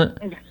 Doesn't?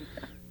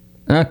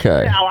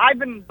 Okay. Now, I've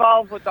been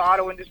involved with the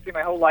auto industry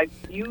my whole life.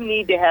 You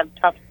need to have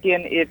tough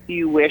skin if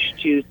you wish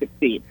to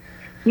succeed.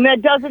 And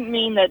that doesn't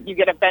mean that you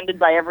get offended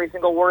by every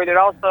single word. It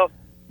also,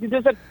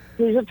 there's a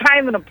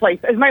time and a place.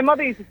 As my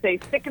mother used to say,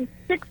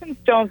 sticks and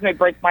stones may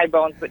break my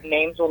bones, but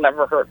names will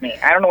never hurt me.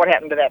 I don't know what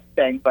happened to that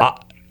thing,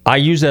 but I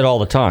use that all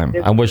the time.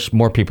 I wish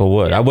more people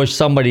would. I wish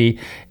somebody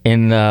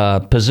in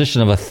a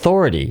position of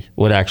authority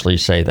would actually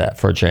say that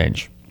for a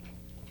change.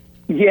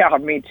 Yeah,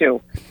 me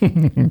too.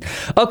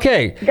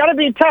 Okay. You got to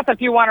be tough if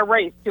you want to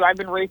race, too. I've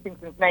been racing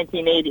since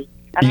 1980.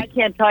 And I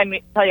can't tell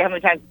you how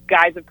many times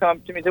guys have come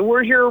up to me and said,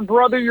 "Where's your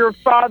brother, your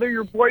father,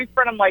 your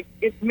boyfriend?" I'm like,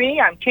 "It's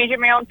me. I'm changing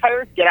my own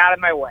tires. Get out of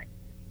my way."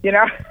 You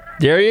know?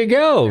 There you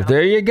go.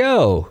 There you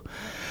go.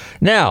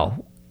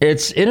 Now,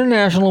 it's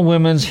International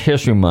Women's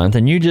History Month,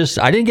 and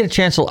I didn't get a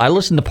chance I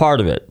listened to part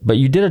of it, but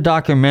you did a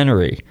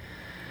documentary.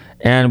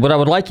 And what I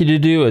would like you to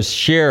do is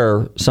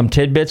share some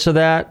tidbits of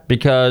that,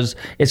 because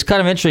it's kind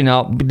of interesting.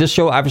 Now, this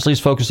show obviously is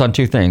focused on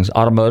two things,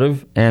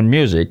 automotive and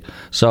music.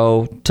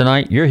 So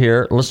tonight you're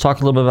here. Let's talk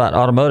a little bit about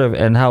automotive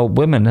and how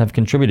women have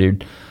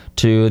contributed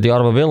to the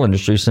automobile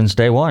industry since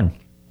day one.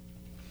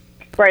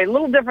 Right, a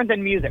little different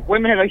than music.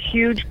 Women have a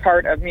huge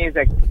part of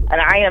music,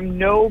 and I am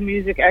no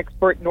music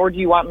expert, nor do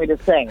you want me to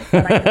sing.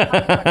 And I can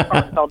talk about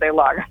cars all day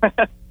long.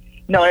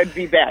 No, it'd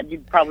be bad.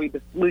 You'd probably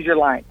just lose your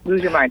mind.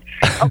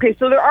 Okay,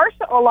 so there are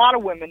a lot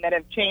of women that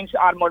have changed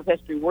automotive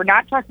history. We're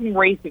not talking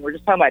racing. We're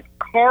just talking about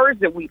cars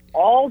that we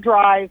all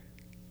drive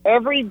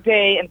every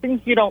day and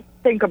things you don't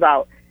think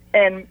about.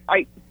 And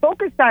I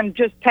focused on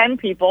just 10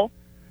 people,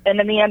 and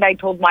in the end I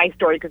told my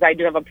story because I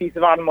do have a piece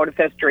of automotive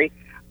history.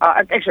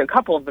 Actually, a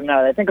couple of them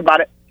now that I think about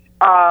it.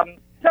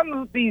 Some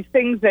of these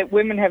things that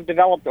women have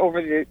developed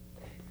over the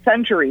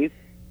centuries,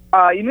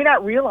 you may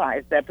not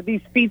realize that, but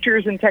these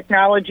features and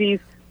technologies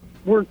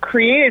were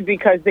created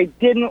because they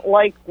didn't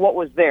like what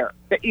was there.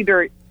 That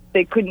either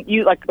they couldn't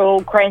use, like the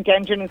old crank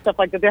engine and stuff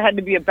like that. There had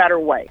to be a better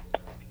way.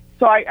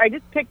 So I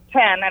just picked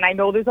 10, and I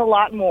know there's a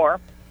lot more.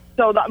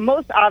 So the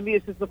most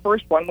obvious is the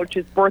first one, which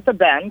is Bertha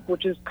Benz,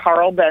 which is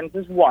Carl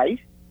Benz's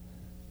wife.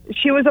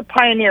 She was a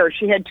pioneer.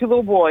 She had 2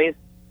 little boys,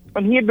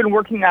 and he had been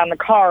working on the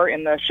car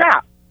in the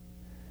shop,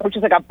 which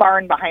is like a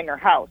barn behind her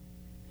house.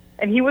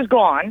 And he was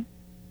gone,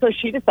 so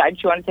she decided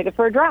she wanted to take it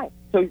for a drive.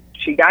 So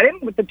she got in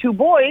with the 2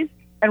 boys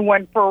and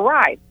went for a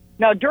ride.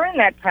 Now, during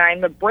that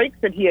time, the brakes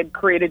that he had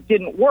created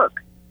didn't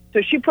work.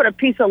 So she put a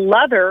piece of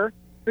leather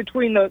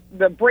between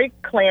the brake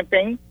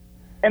clamping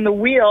and the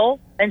wheel,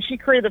 and she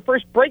created the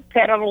first brake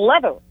pad out of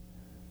leather.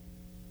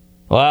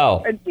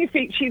 Wow. And you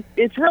see,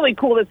 it's really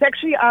cool. It's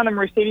actually on the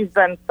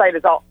Mercedes-Benz site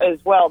as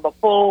well, the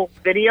full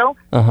video.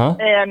 Uh-huh.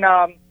 And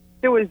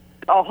there was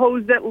a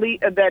hose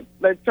that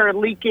started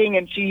leaking,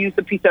 and she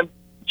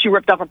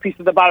ripped off a piece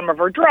of the bottom of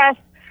her dress.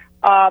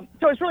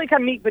 So it's really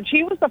kind of neat. But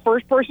she was the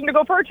first person to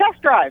go for a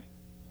test drive.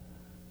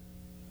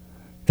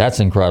 That's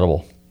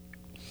incredible.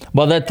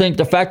 Well,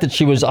 the fact that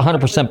she was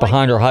 100%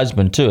 behind her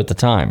husband, too, at the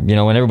time,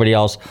 when everybody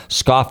else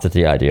scoffed at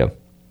the idea.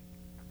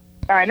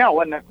 I know.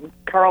 When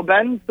Carl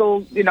Benz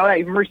sold,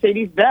 even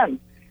Mercedes-Benz.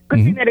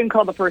 Good thing they didn't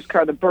call the first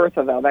car the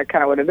Bertha, though. That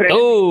kind of would have been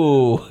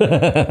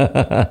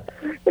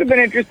would have been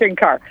an interesting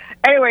car.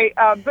 Anyway,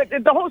 but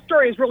the whole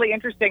story is really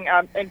interesting,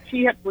 and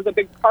she was a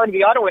big part of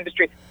the auto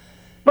industry.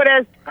 But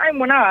as time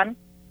went on,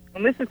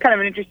 and this is kind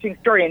of an interesting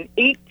story, in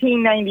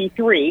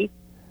 1893,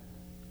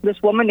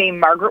 this woman named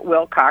Margaret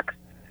Wilcox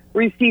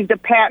received a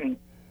patent.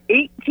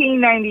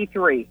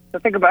 1893. So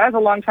think about it. That's a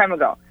long time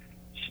ago.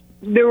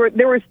 There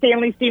were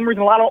Stanley steamers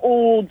and a lot of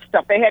old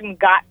stuff. They hadn't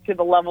got to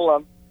the level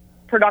of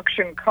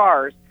production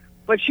cars.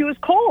 But she was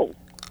cold.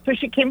 So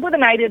she came with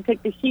an idea to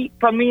take the heat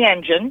from the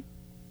engine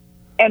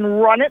and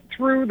run it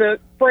through the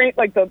frame,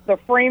 like the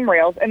frame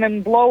rails, and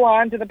then blow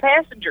on to the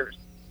passengers.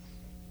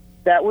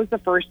 That was the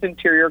first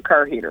interior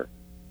car heater.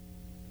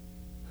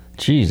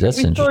 Geez, that's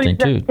interesting,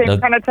 too. Same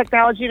kind of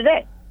technology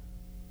today.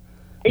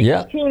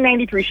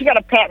 1893. She got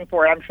a patent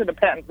for it. I'm sure the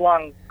patent's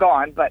long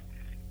gone, but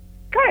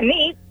kind of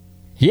neat.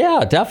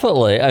 Yeah,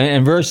 definitely.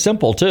 And very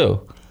simple,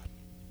 too.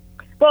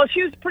 Well,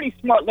 she was a pretty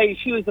smart lady.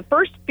 She was the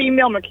first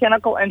female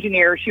mechanical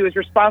engineer. She was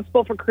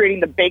responsible for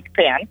creating the bake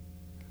pan.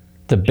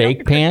 The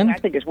bake pan? I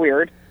think is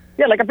weird.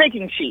 Yeah, like a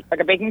baking sheet, like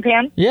a baking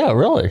pan. Yeah,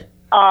 really.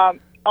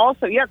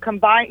 Also,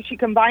 she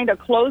combined a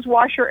clothes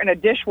washer and a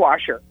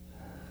dishwasher.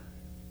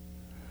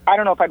 I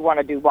don't know if I'd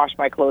want to wash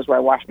my clothes where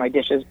I wash my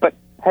dishes, but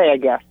hey, I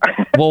guess.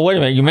 Well, wait a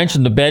minute. You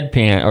mentioned the bed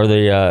pan or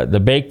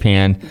the bake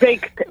pan.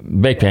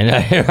 Bake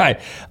pan,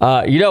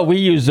 right? We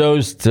use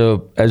those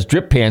as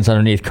drip pans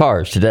underneath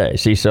cars today.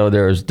 See, so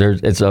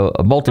it's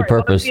a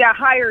multi-purpose. Yeah,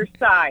 higher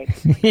side.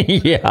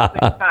 Yeah,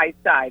 high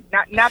side,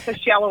 not the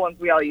shallow ones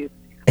we all use.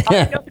 She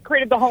also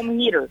created the home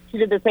heater. She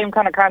did the same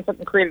kind of concept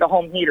and created a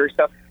home heater.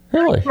 So,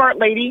 really smart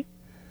lady.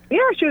 Yeah,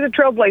 she was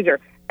a trailblazer.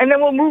 And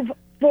then we'll move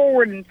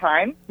forward in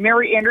time.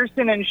 Mary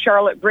Anderson and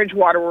Charlotte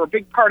Bridgewater were a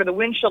big part of the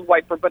windshield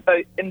wiper, but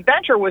the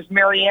inventor was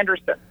Mary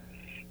Anderson.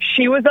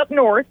 She was up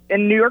north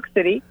in New York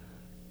City,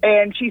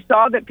 and she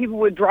saw that people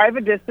would drive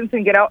a distance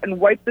and get out and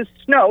wipe the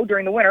snow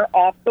during the winter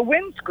off the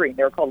windscreen.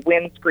 They were called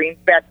windscreens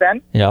back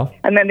then. Yeah.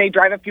 And then they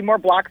drive a few more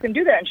blocks and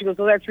do that. And she goes,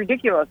 well, that's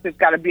ridiculous. There's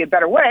got to be a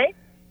better way.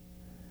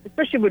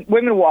 Especially when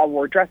women all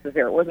wore dresses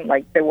there. It wasn't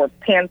like they wore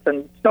pants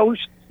and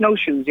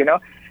snowshoes,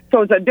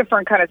 So it's a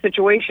different kind of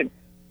situation.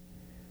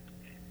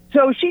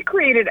 So she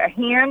created a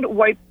hand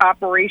wipe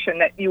operation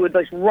that you would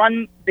just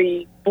run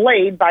the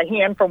blade by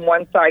hand from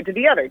one side to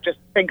the other. Just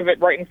think of it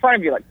right in front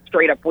of you, like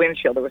straight up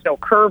windshield. There was no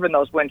curve in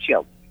those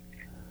windshields.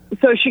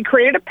 So she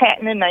created a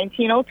patent in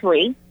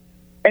 1903,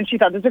 and she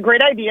thought, this is a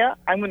great idea.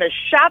 I'm going to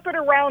shop it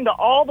around to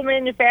all the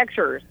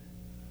manufacturers.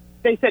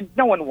 They said,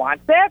 no one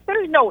wants that.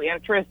 There's no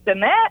interest in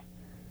that.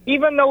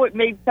 Even though it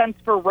made sense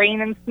for rain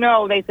and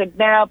snow, they said,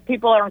 no,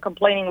 people aren't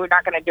complaining. We're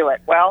not going to do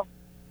it. Well,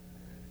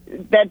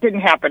 that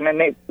didn't happen,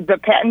 and the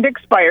patent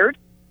expired,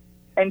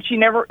 and she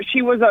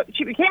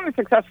became a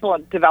successful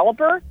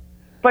developer,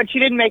 but she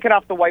didn't make it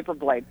off the wiper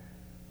blade.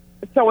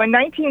 So in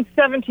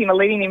 1917, a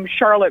lady named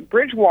Charlotte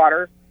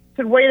Bridgewater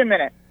said, wait a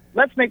minute,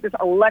 let's make this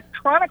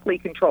electronically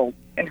controlled.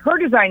 And her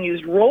design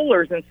used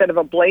rollers instead of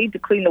a blade to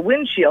clean the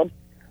windshield.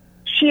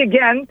 She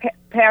again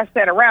passed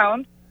that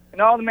around, and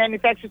all the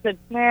manufacturers said,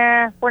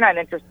 nah, we're not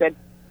interested.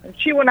 And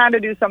she went on to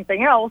do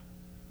something else.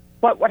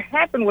 But what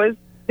happened was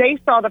they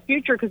saw the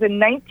future because in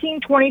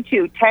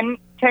 1922,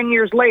 10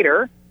 years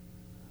later,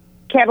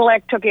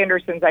 Cadillac took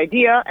Anderson's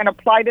idea and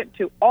applied it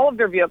to all of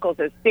their vehicles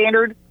as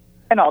standard,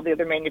 and all the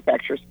other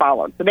manufacturers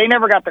followed. So they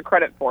never got the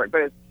credit for it,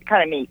 but it's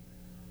kind of neat.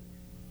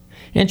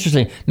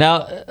 Interesting.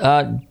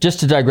 Now, just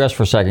to digress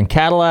for a second,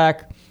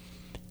 Cadillac,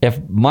 if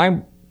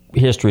my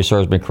history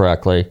serves me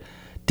correctly,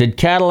 did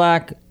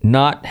Cadillac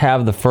not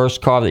have the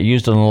first car that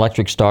used an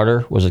electric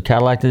starter? Was it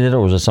Cadillac that did it, or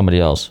was it somebody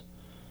else?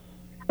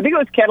 I think it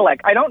was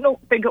Cadillac. I don't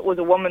think it was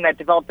a woman that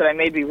developed it. I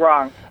may be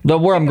wrong. But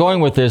where I'm going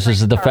with this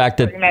is the fact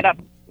that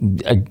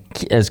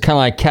it's kind of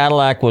like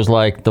Cadillac was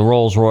like the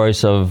Rolls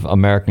Royce of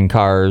American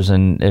cars,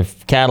 and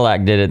if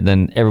Cadillac did it,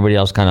 then everybody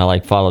else kind of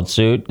like followed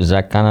suit. Is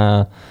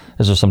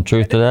there some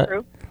truth to that?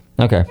 True.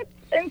 Okay.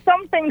 And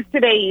some things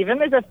today, even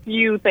there's a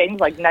few things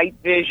like night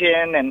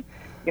vision and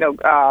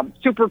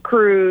Super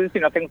Cruise,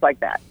 things like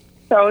that.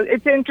 So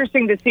it's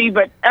interesting to see,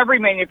 but every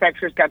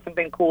manufacturer's got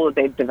something cool that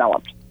they've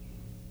developed.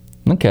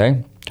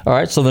 Okay. All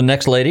right. So the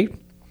next lady.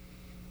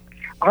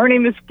 Her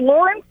name is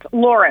Florence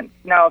Lawrence.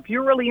 Now, if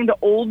you're really into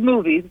old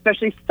movies,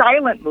 especially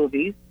silent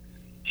movies,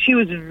 she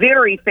was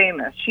very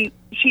famous. She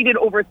did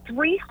over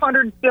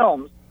 300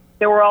 films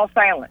that were all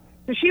silent.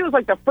 So she was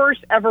like the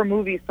first ever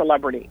movie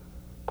celebrity.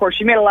 Of course,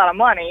 she made a lot of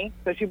money,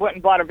 so she went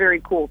and bought a very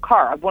cool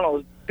car, one of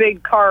those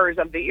big cars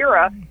of the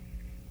era.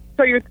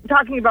 So you're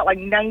talking about like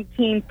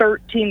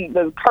 1913.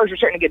 The cars were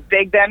starting to get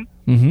big then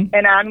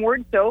and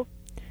onward. So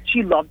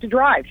she loved to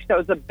drive. She thought it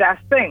was the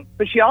best thing.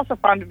 But she also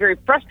found it very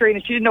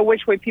frustrating. She didn't know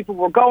which way people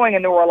were going,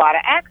 and there were a lot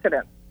of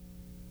accidents.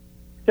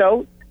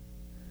 So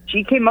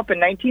she came up in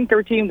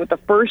 1913 with the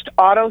first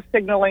auto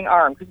signaling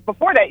arm. Because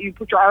before that, you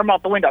put your arm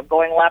out the window,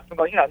 going left and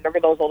going, remember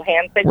those old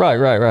hand signals?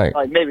 Right.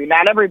 Like maybe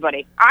not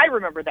everybody. I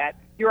remember that.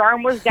 Your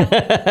arm was down for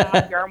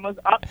stop, your arm was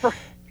up for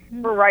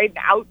right and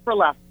out for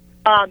left.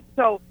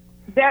 So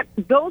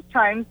those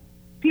times,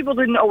 people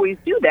didn't always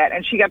do that,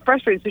 and she got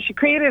frustrated. So she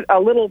created a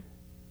little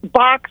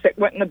box that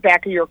went in the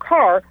back of your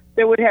car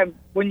that would have,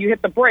 when you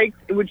hit the brakes,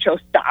 it would show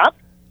stop,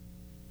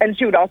 and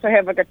she would also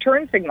have like a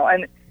turn signal.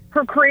 And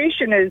her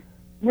creation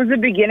was the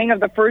beginning of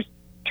the first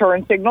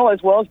turn signal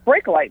as well as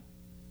brake lights.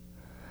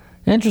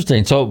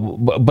 Interesting. So,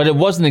 but it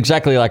wasn't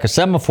exactly like a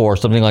semaphore or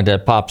something like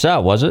that pops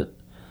out, was it?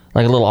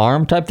 Like a little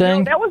arm type thing?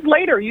 No, that was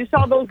later. You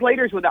saw those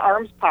later where the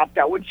arms popped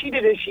out. What she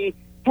did is she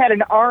had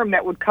an arm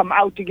that would come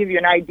out to give you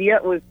an idea.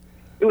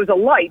 It was a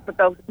light, but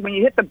when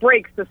you hit the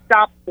brakes, the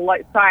stop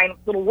light sign,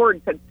 little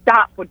word said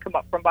stop, would come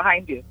up from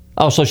behind you.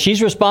 Oh, so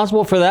she's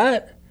responsible for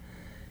that?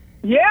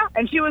 Yeah,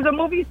 and she was a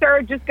movie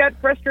star, just got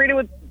frustrated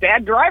with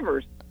bad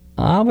drivers.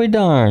 I'll be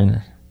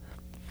darned.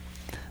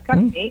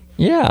 Kind of neat.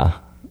 Yeah.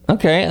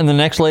 Okay, and the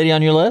next lady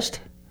on your list?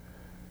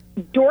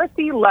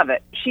 Dorothy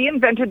Levitt. She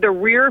invented the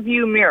rear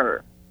view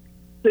mirror.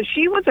 So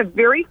she was a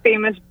very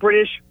famous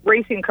British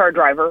racing car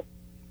driver,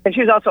 and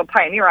she was also a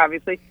pioneer,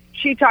 obviously.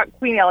 She taught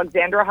Queen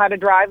Alexandra how to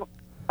drive,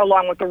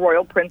 along with the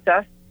royal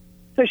princess.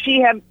 So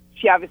she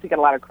obviously got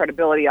a lot of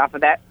credibility off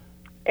of that.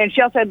 And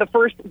she also had the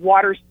first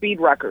water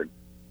speed record.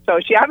 So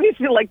she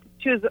obviously liked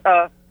to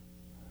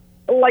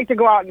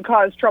go out and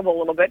cause trouble a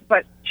little bit.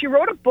 But she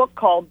wrote a book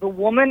called The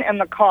Woman and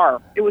the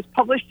Car. It was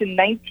published in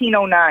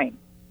 1909.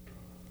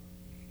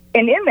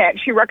 And in that,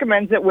 she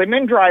recommends that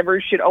women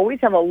drivers should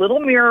always have a little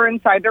mirror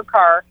inside their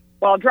car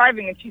while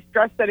driving. And she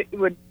stressed that it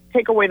would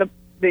take away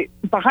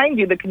behind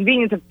you the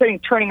convenience of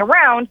turning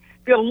around,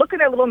 be able to look in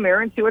that little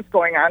mirror and see what's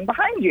going on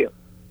behind you.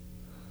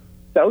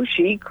 So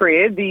she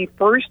created the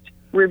first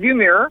rearview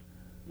mirror,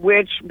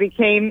 which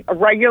became a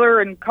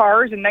regular in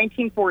cars in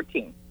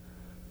 1914.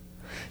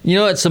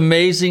 It's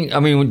amazing. I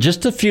mean,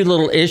 just a few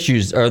little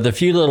issues, or the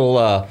few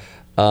little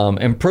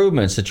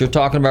improvements that you're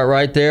talking about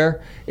right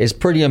there is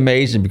pretty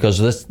amazing, because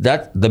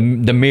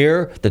the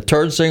mirror, the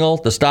turn signal,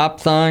 the stop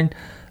sign,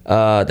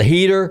 the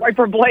heater,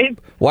 wiper blade.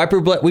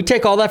 We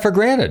take all that for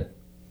granted.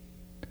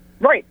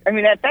 Right. I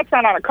mean, that's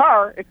not on a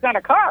car. It's not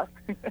a car.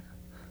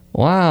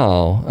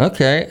 Wow.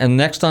 Okay. And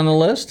next on the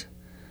list?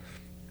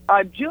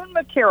 June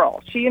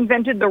McCarroll. She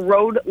invented the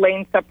road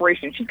lane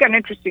separation. She's got an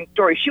interesting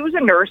story. She was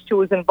a nurse who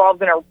was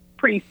involved in a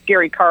pretty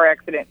scary car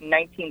accident in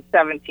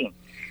 1917.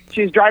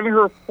 She was driving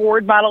her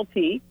Ford Model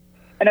T,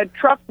 and a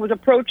truck was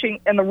approaching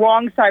on the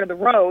wrong side of the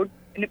road,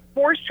 and it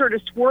forced her to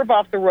swerve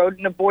off the road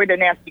and avoid a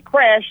nasty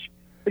crash,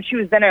 but she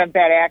was then in a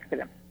bad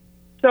accident.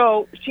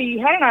 So she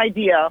had an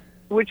idea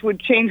which would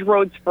change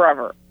roads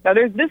forever. Now,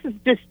 this is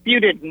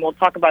disputed, and we'll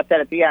talk about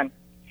that at the end.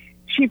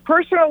 She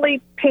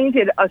personally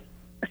painted a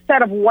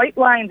set of white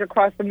lines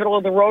across the middle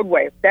of the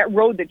roadway, that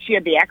road that she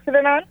had the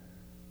accident on,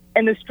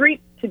 and the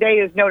street today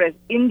is known as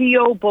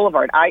Indio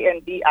Boulevard,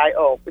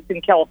 I-N-D-I-O. It's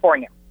in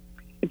California.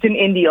 It's in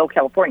Indio,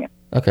 California.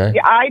 Okay.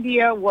 The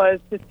idea was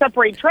to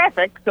separate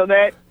traffic so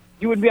that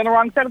you would be on the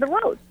wrong side of the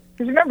road.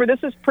 Because remember,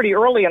 this was pretty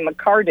early in the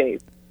car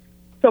days.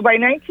 So by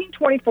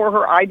 1924,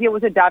 her idea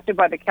was adopted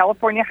by the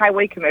California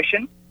Highway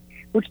Commission,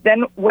 which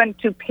then went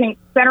to paint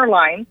center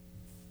lines.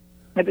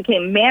 It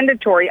became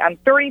mandatory on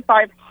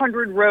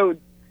 3,500 roads,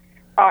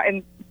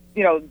 and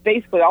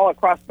basically all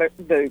across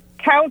the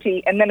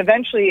county, and then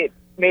eventually it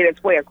made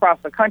its way across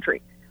the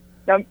country.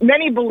 Now,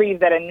 many believe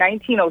that in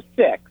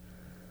 1906,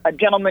 a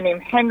gentleman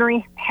named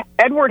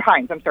Edward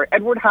Hines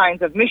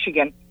of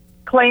Michigan,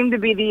 claimed to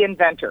be the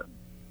inventor.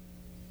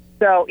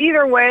 So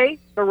either way,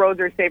 the roads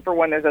are safer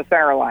when there's a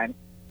center line.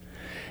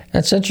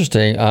 That's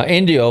interesting.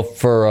 Indio,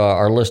 for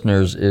our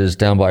listeners, is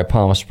down by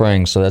Palm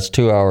Springs, so that's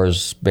 2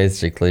 hours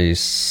basically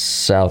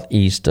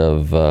southeast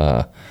of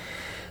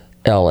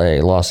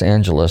L.A., Los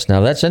Angeles.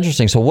 Now, that's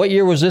interesting. So what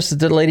year was this that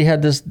the lady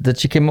had this, that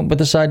she came up with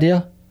this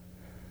idea?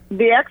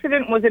 The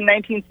accident was in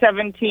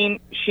 1917.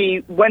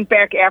 She went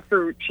back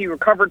after she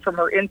recovered from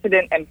her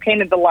incident and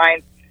painted the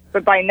lines.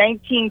 But by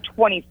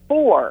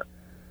 1924,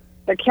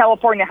 the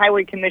California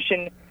Highway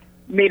Commission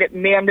made it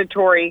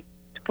mandatory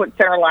to put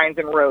center lines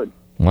in roads.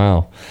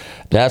 Wow.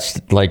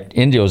 That's like,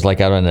 Indio's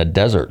like out in the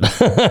desert.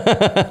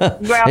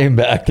 Well, even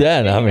back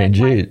then, I mean,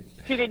 geez.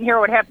 She didn't hear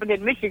what happened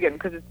in Michigan,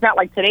 because it's not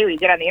like today when you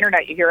get on the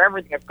internet, you hear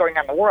everything that's going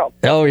on in the world.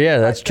 Oh, yeah,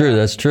 that's true.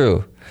 That's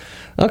true.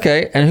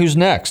 Okay, and who's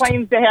next?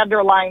 Claims to have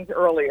their lines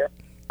earlier.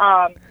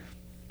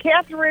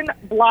 Catherine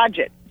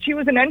Blodgett. She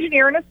was an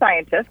engineer and a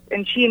scientist,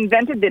 and she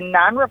invented the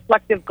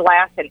non-reflective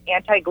glass and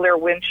anti-glare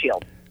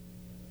windshield.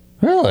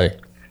 Really?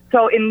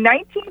 So in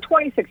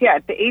 1926,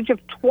 at the age of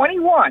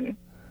 21,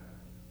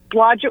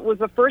 Blodgett was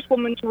the first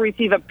woman to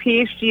receive a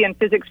PhD in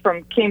physics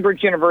from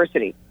Cambridge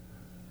University.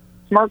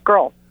 Smart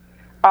girl.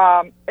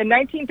 In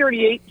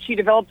 1938, she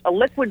developed a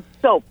liquid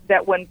soap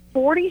that when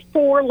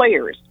 44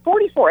 layers,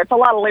 44, it's a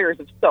lot of layers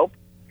of soap.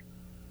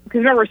 Because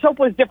remember, soap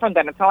was different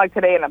then. It's not like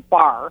today in a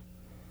bar.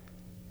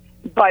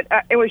 But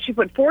she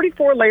put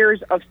 44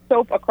 layers of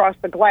soap across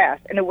the glass,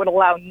 and it would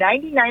allow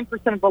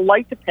 99% of the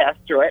light to pass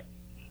through it.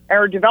 And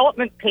her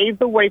development paved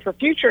the way for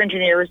future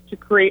engineers to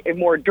create a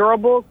more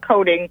durable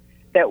coating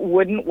that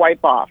wouldn't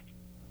wipe off.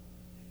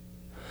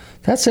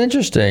 That's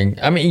interesting.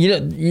 I mean,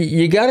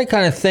 you got to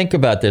kind of think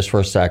about this for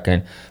a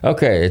second.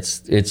 Okay,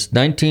 it's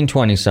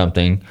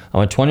 1920-something.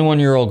 I'm a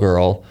 21-year-old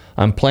girl.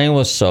 I'm playing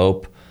with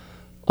soap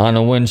on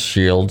a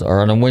windshield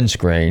or on a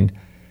windscreen.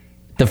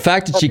 The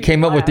fact that she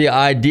came up with the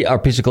idea, or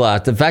piece of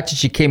glass, the fact that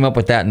she came up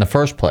with that in the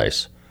first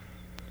place.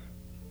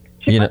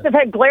 She must have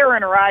had glare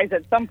in her eyes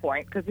at some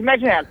point, because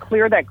imagine how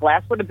clear that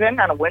glass would have been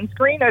on a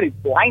windscreen. That would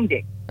be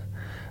blinding.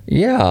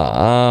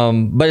 Yeah,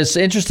 but it's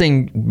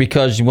interesting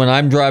because when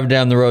I'm driving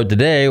down the road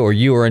today, or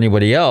you or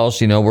anybody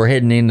else, we're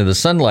heading into the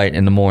sunlight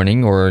in the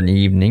morning or in the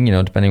evening,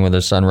 depending whether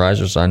it's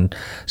sunrise or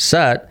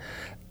sunset,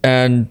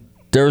 and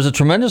there's a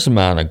tremendous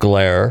amount of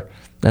glare.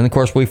 And, of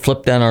course, we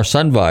flip down our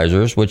sun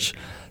visors, which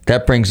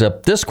that brings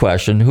up this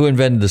question. Who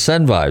invented the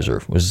sun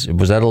visor? Was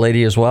that a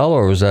lady as well,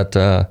 or was that...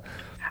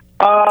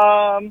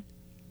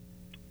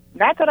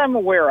 Not that I'm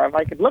aware of.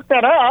 I could look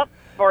that up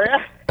for you.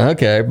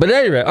 Okay, but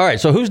anyway, all right,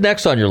 so who's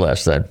next on your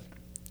list then?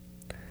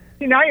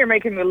 See, now you're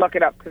making me look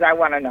it up because I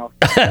want to know.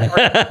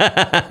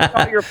 It's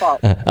all your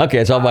fault. Okay,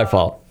 it's all my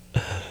fault.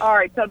 All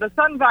right, so the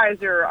sun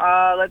visor,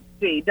 let's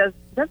see. Doesn't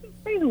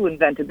say who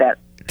invented that.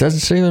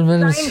 Doesn't say who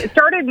invented it. It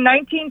started in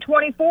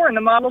 1924, and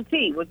the Model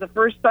T was the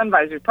first sun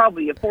visor,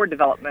 probably a Ford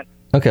development.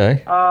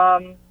 Okay.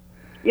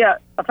 Yeah,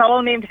 a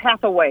fellow named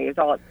Hathaway is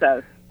all it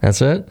says.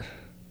 That's it?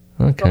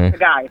 Okay. So the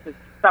guy, it's a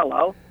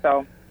fellow,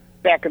 so...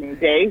 Back in the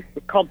day,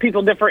 we called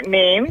people different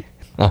names.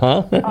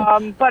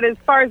 But as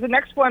far as the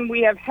next one,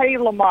 we have Hedy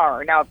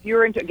Lamarr. Now, if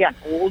you're into, again,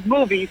 old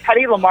movies,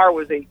 Hedy Lamarr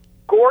was a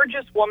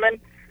gorgeous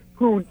woman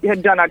who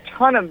had done a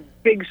ton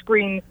of big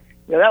screen,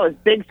 that was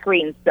big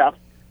screen stuff.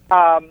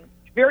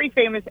 Very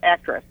famous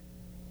actress.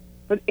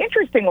 But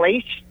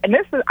interestingly, and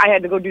I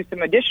had to go do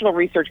some additional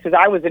research because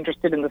I was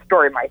interested in the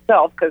story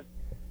myself, because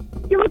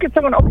you look at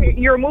someone, okay,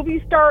 you're a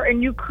movie star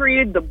and you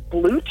created the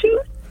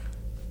Bluetooth?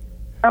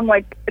 I'm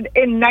like,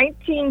 in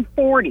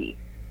 1940,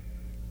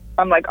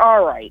 I'm like,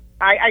 all right,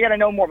 I got to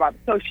know more about it.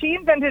 So she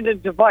invented a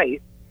device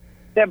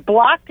that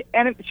blocked,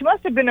 and she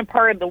must have been a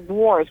part of the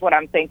war is what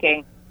I'm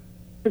thinking,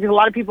 because a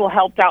lot of people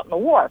helped out in the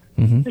war.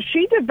 Mm-hmm. So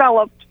she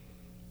developed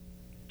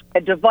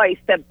a device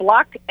that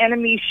blocked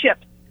enemy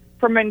ships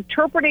from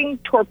interpreting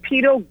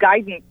torpedo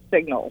guidance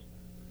signals.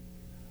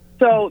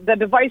 So the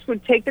device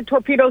would take the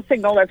torpedo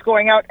signal that's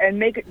going out and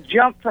make it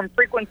jump from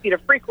frequency to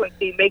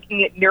frequency,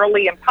 making it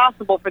nearly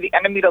impossible for the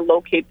enemy to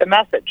locate the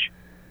message.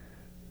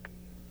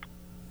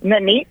 Isn't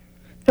that neat?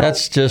 So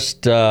that's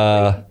just...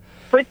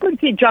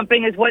 frequency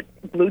jumping is what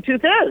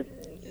Bluetooth is.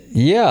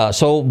 Yeah.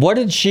 So what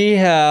did she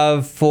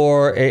have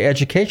for an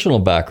educational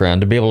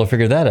background to be able to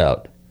figure that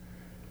out?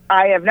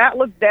 I have not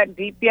looked that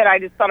deep yet. I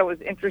just thought it was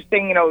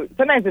interesting.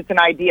 Sometimes it's an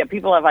idea.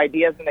 People have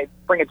ideas and they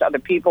bring it to other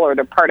people or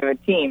they're part of a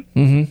team.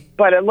 Mm-hmm.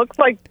 But it looks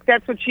like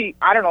that's what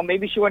I don't know,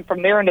 maybe she went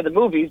from there into the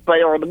movies,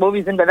 or the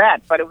movies into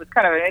that. But it was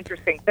kind of an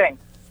interesting thing.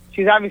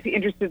 She's obviously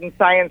interested in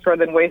science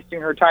rather than wasting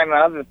her time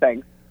on other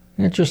things.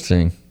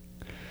 Interesting.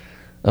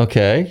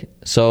 Okay.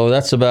 So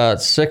that's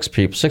about 6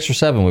 or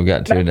 7 we've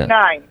gotten to now.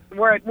 9.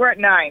 We're at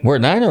 9. We're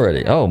at 9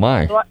 already? Oh,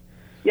 my.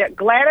 Yeah,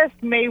 Gladys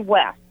May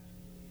West.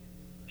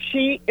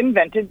 She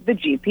invented the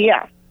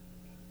GPS.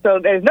 So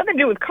there's nothing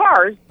to do with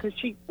cars, because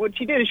what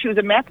she did is she was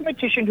a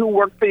mathematician who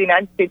worked for the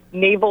United States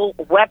Naval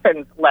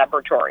Weapons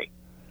Laboratory.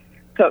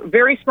 So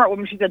very smart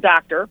woman. She's a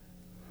doctor.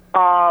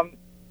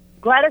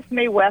 Gladys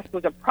May West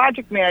was a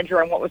project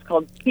manager on what was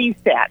called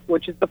CSAT,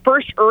 which is the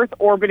first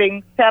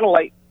Earth-orbiting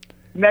satellite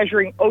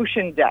measuring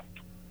ocean depth.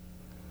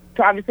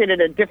 So obviously it was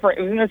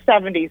in the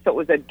 70s, so it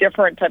was a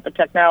different type of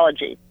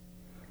technology.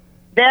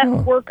 That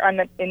work in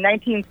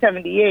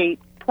 1978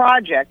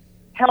 project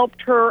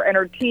helped her and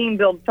her team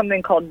build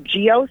something called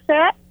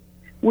GeoSat,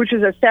 which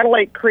is a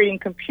satellite creating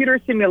computer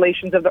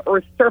simulations of the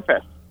Earth's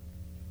surface.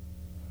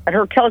 And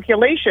her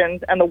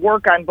calculations and the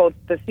work on both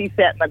the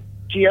CSAT and the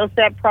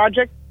GeoSat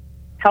project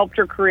helped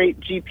her create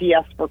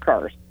GPS for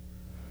cars.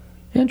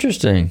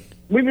 Interesting.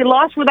 We'd be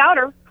lost without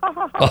her.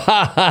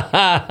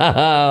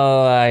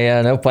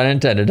 Yeah, no pun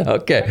intended.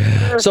 Okay.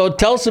 So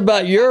tell us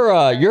about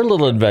your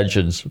little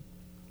inventions.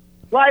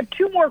 Well, I have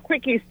two more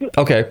quickies.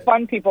 Okay.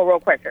 Fun people real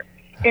quick here.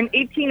 In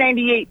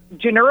 1898,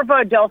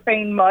 Generva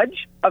Delphine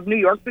Mudge of New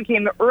York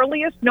became the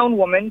earliest known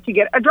woman to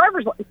get a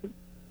driver's license.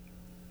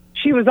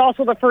 She was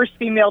also the first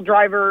female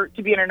driver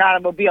to be in an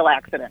automobile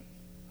accident.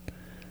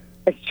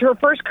 Her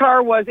first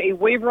car was a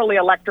Waverly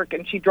Electric,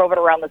 and she drove it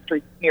around the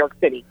streets of New York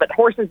City. But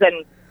horses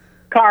and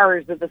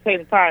cars at the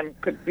same time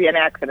could be an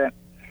accident.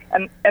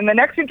 And the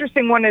next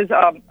interesting one is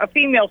a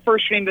female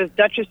first. Her name is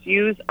Duchess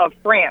Hughes of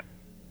France.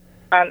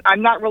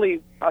 I'm not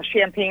really a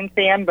champagne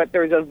fan, but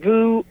there's a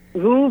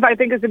Veuve, I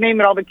think is the name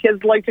that all the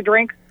kids like to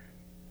drink.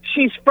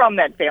 She's from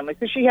that family,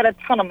 so she had a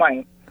ton of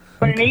money.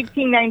 But in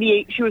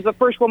 1898, she was the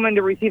first woman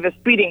to receive a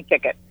speeding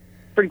ticket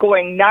for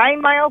going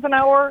 9 miles an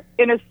hour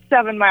in a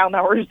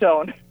 7-mile-an-hour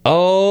zone.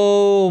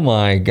 Oh,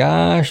 my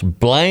gosh.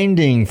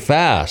 Blinding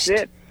fast.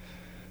 That's it.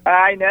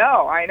 I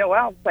know.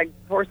 Well, it's like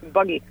horse and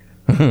buggy.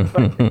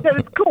 But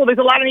it's cool. There's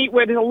a lot of neat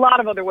women. There's a lot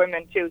of other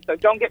women, too, so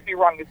don't get me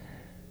wrong. There's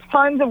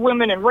tons of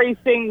women in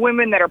racing,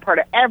 women that are part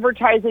of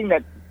advertising,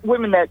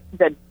 women that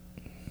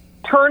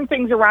turn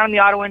things around in the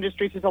auto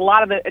industry. There's a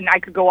lot of it, and I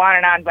could go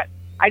on, but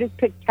I just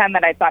picked 10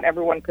 that I thought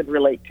everyone could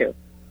relate to.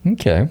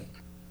 Okay.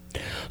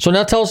 So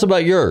now tell us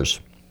about yours.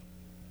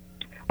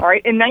 All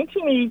right. In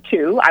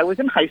 1982, I was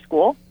in high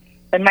school,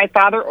 and my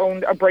father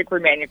owned a brake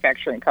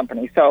remanufacturing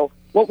company. So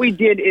what we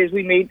did is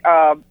we made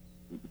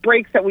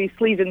brakes that we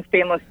sleeved in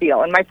stainless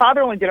steel. And my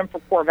father only did them for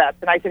Corvettes,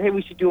 and I said, hey,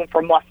 we should do them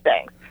for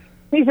Mustangs.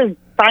 He says,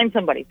 find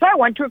somebody. So I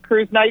went to a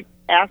cruise night,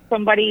 asked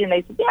somebody, and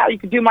they said, yeah, you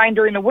could do mine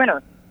during the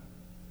winter.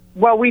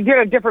 Well, we did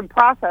a different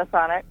process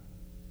on it.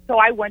 So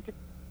I went to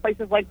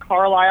places like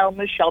Carlisle and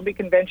the Shelby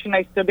Convention.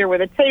 I stood there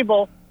with a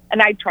table,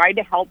 and I tried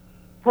to help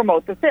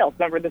promote the sales.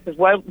 Remember, this is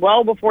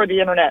well before the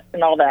internet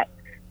and all that.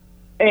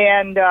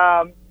 And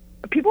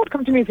people would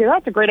come to me and say,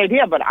 that's a great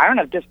idea, but I don't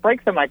have disc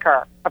brakes in my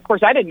car. Of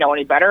course, I didn't know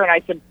any better, and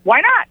I said,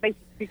 why not? They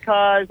said,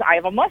 because I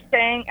have a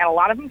Mustang, and a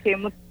lot of them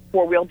came with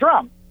four-wheel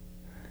drum.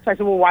 So I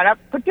said, well, why not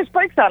put disc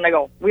brakes on? They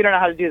go, we don't know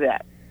how to do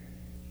that.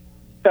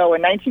 So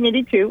in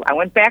 1982, I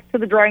went back to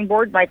the drawing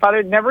board. My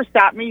father never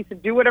stopped me. He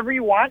said, do whatever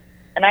you want.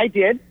 And I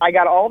did. I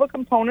got all the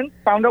components,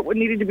 found out what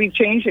needed to be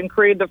changed, and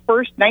created the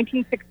first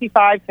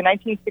 1965 to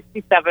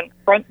 1967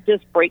 front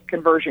disc brake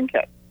conversion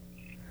kit.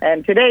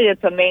 And today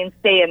it's a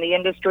mainstay in the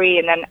industry.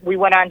 And then we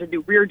went on to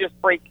do rear disc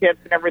brake kits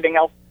and everything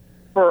else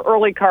for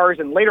early cars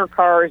and later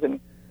cars,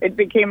 and it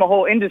became a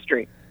whole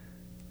industry.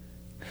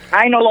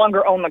 I no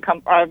longer own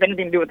have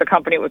anything to do with the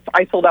company.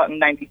 I sold out in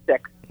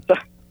 '96. So.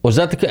 Is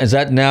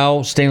that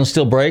now stainless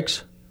steel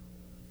brakes?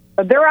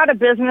 They're out of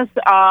business.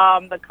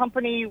 The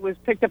company was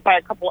picked up by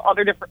a couple of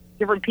other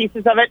different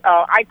pieces of it.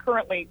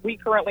 We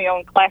currently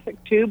own Classic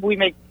Tube. We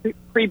make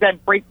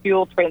pre-bent brake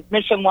fuel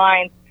transmission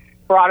lines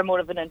for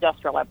automotive and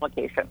industrial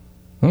applications.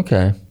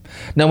 Okay.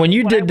 Now, when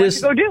you did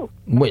this,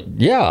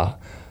 yeah,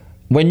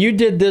 when you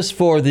did this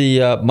for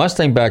the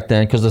Mustang back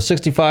then, because the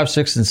 65,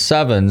 6, and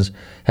 7s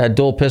had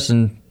dual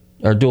piston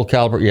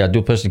caliper.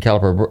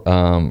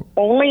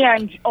 Only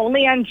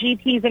on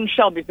GTs and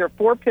Shelbys. They're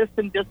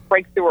 4-piston disc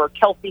brakes. They were a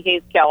Kelsey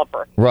Hayes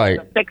caliper. Right.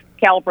 A fixed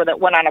caliper that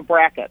went on a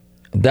bracket.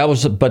 That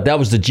was the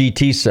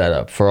GT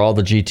setup for all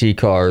the GT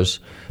cars.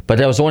 But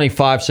that was only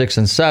 5, 6,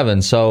 and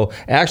 7. So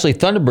actually,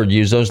 Thunderbird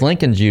used those.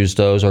 Lincoln's used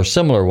those, or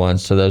similar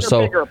ones to those.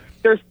 They're bigger.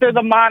 They're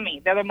the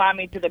mommy. They're the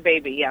mommy to the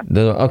baby. Yeah.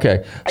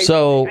 Okay.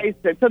 So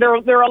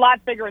they're a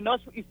lot bigger, and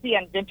those what you see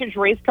on vintage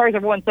race cars.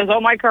 Everyone says,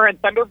 "Oh, my car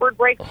had Thunderbird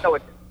brakes." No,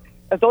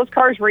 as those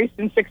cars raced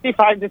in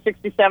 65 to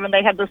 67,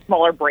 they had the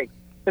smaller brakes.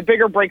 The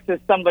bigger brakes is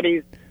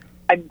somebody's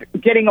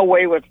getting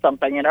away with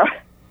something, you know.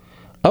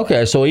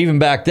 Okay, so even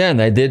back then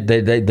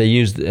they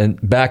used, and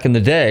back in the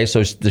day,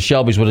 so the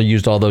Shelbys would have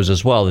used all those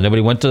as well. And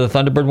nobody went to the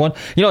Thunderbird one.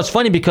 You know, it's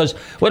funny because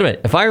wait a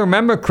minute, if I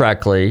remember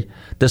correctly,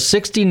 the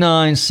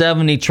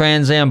 6970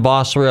 Trans Am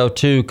Boss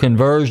 302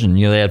 conversion,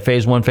 you know, they had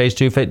phase 1, phase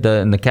 2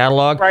 in the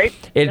catalog. Right.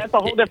 That's a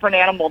whole different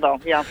animal, though.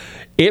 Yeah.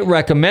 It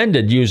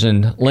recommended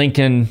using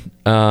Lincoln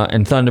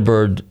and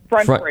Thunderbird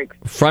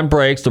front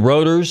brakes, the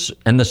rotors,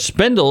 and the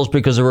spindles,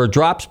 because there were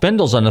drop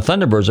spindles on the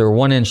Thunderbirds that were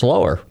 1 inch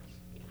lower.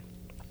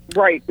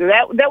 Right.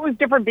 That was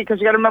different because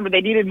you got to remember they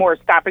needed more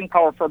stopping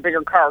power for a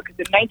bigger car. Because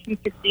in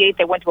 1968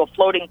 they went to a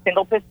floating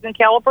single piston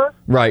caliper.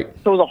 Right.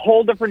 So it was a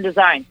whole different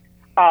design.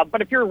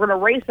 But if you're going to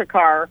race a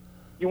car,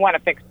 you want a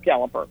fixed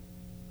caliper.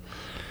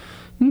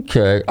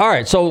 Okay. All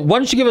right. So why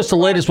don't you give us the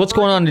latest? What's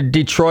going on in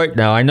Detroit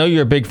now? I know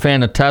you're a big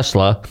fan of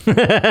Tesla.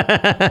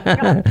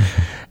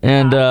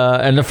 And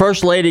the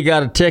first lady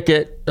got a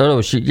ticket.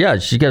 Oh, she got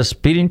a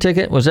speeding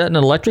ticket. Was that an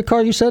electric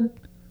car, you said?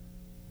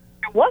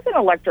 It was an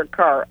electric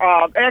car.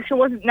 It actually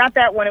wasn't, not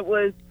that one. It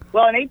was,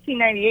 well, in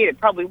 1898 it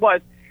probably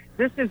was.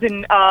 This is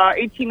in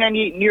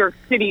 1898 New York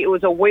City. It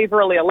was a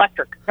Waverly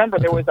Electric. Remember,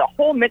 there was a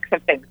whole mix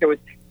of things. There was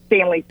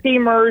Stanley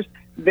Steamers.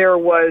 There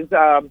was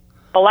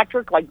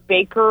electric like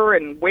Baker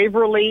and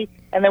Waverly.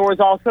 And there was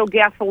also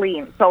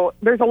gasoline. So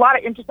there's a lot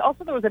of interest.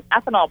 Also, there was an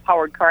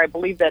ethanol-powered car, I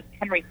believe, that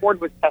Henry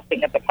Ford was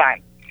testing at the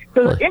time.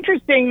 So there's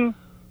interesting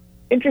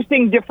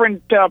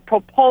different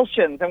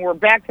propulsions, and we're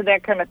back to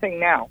that kind of thing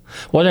now.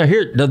 Well, now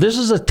this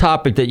is a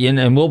topic that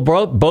and we'll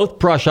both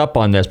brush up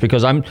on this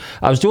because I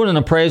was doing an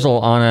appraisal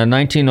on a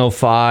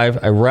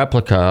 1905, a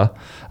replica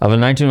of a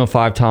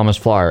 1905 Thomas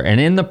Flyer,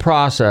 and in the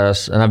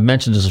process, and I've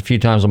mentioned this a few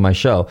times on my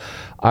show,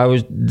 I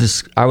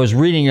was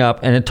reading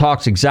up, and it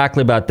talks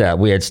exactly about that.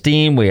 We had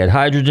steam, we had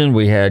hydrogen,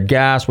 we had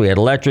gas, we had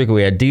electric,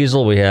 we had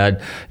diesel, we had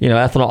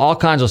ethanol, all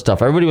kinds of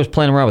stuff. Everybody was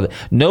playing around with it.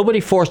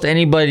 Nobody forced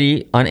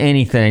anybody on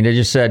anything. They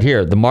just said,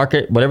 here, the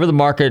market, whatever the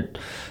market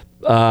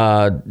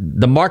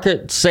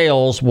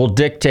sales will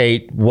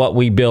dictate what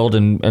we build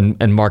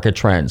and market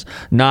trends,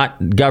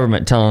 not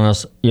government telling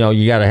us,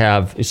 you got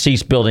to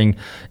cease building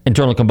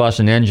internal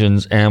combustion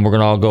engines and we're going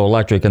to all go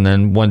electric. And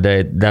then one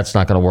day that's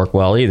not going to work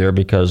well either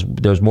because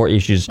there's more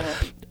issues,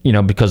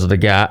 because of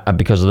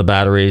because of the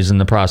batteries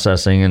and the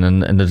processing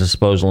and the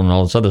disposal and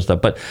all this other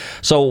stuff. But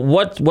so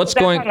what's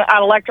going on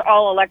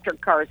all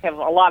electric cars have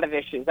a lot of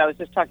issues. I was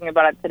just talking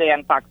about it today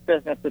on Fox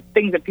Business. It's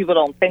things that people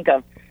don't think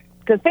of.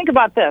 Because think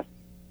about this.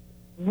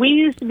 We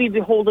used to be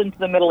beholden to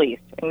the Middle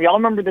East, and we all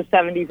remember the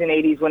 70s and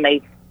 80s when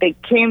they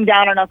came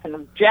down enough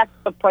and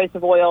jacked the price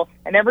of oil,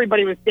 and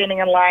everybody was standing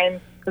in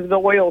line because of the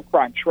oil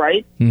crunch,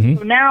 right? Mm-hmm.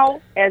 So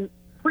now, as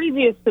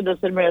previous to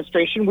this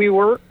administration, we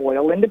were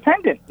oil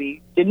independent.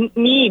 We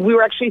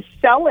were actually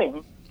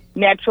selling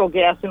natural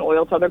gas and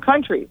oil to other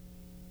countries.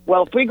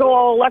 Well, if we go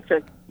all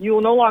electric, you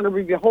will no longer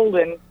be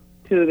beholden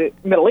to the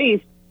Middle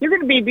East. You're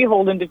going to be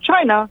beholden to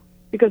China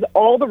because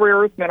all the rare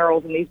earth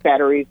minerals in these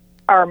batteries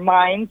are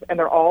mines, and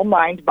they're all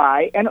mined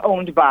by and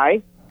owned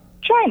by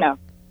China.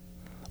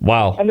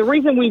 Wow. And the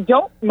reason we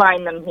don't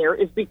mine them here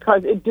is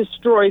because it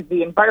destroys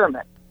the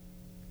environment.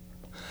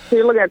 So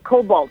you're looking at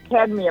cobalt,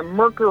 cadmium,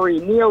 mercury,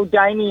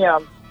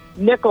 neodymium,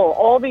 nickel.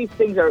 All these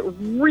things are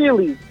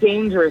really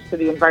dangerous to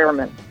the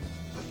environment.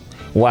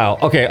 Wow.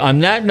 Okay, on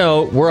that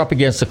note, we're up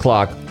against the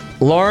clock.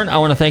 Lauren, I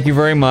want to thank you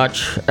very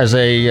much as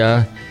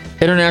a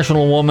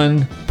international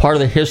woman, part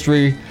of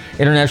the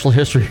International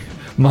History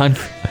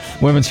Month.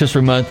 Women's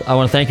History Month. I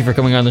want to thank you for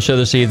coming on the show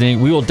this evening.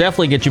 We will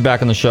definitely get you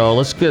back on the show.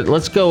 Let's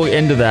go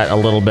into that a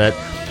little bit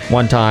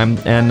one time,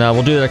 and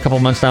we'll do that a couple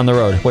months down the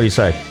road. What do you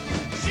say?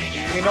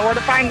 You know where to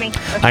find me.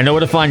 I know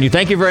where to find you.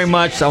 Thank you very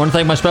much. I want to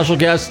thank my special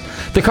guest,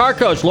 the car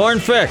coach, Lauren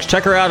Fix.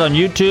 Check her out on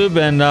YouTube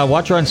and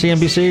watch her on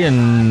CNBC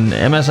and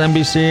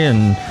MSNBC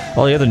and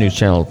all the other news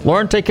channels.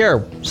 Lauren, take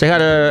care. Say hi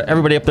to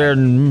everybody up there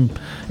in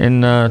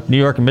New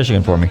York and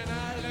Michigan for me.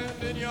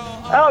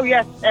 Oh,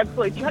 yes,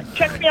 absolutely.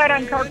 Check me out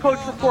on Car Coach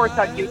Reports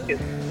on YouTube.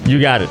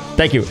 You got it.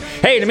 Thank you.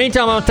 Hey, in the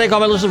meantime, I want to thank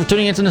all my listeners for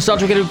tuning in to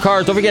Nostalgic Radio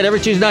Cars. Don't forget,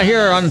 every Tuesday night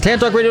here on the Tan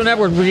Talk Radio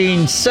Network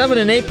between 7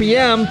 and 8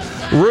 p.m.,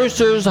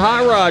 Rooster's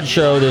Hot Rod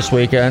Show this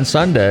weekend,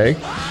 Sunday.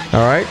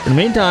 All right? In the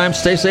meantime,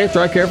 stay safe,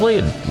 drive carefully,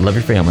 and love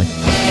your family.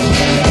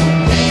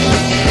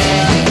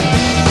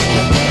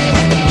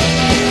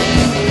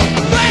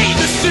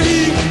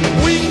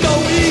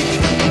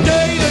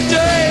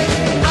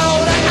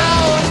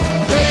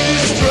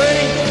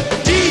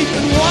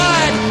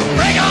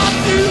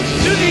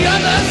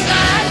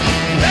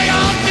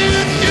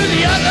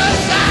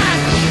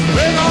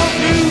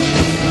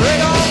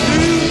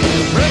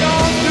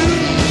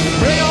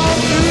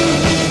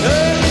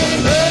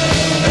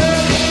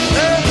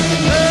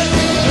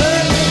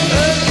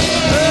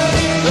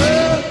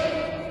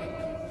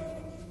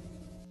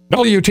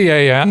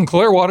 WTAN,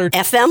 Clearwater.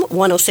 FM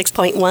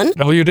 106.1.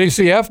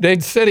 WDCF,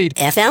 Dade City.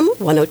 FM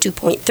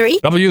 102.3.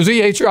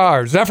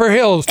 WZHR, Zephyr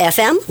Hills.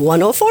 FM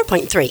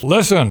 104.3.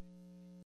 Listen.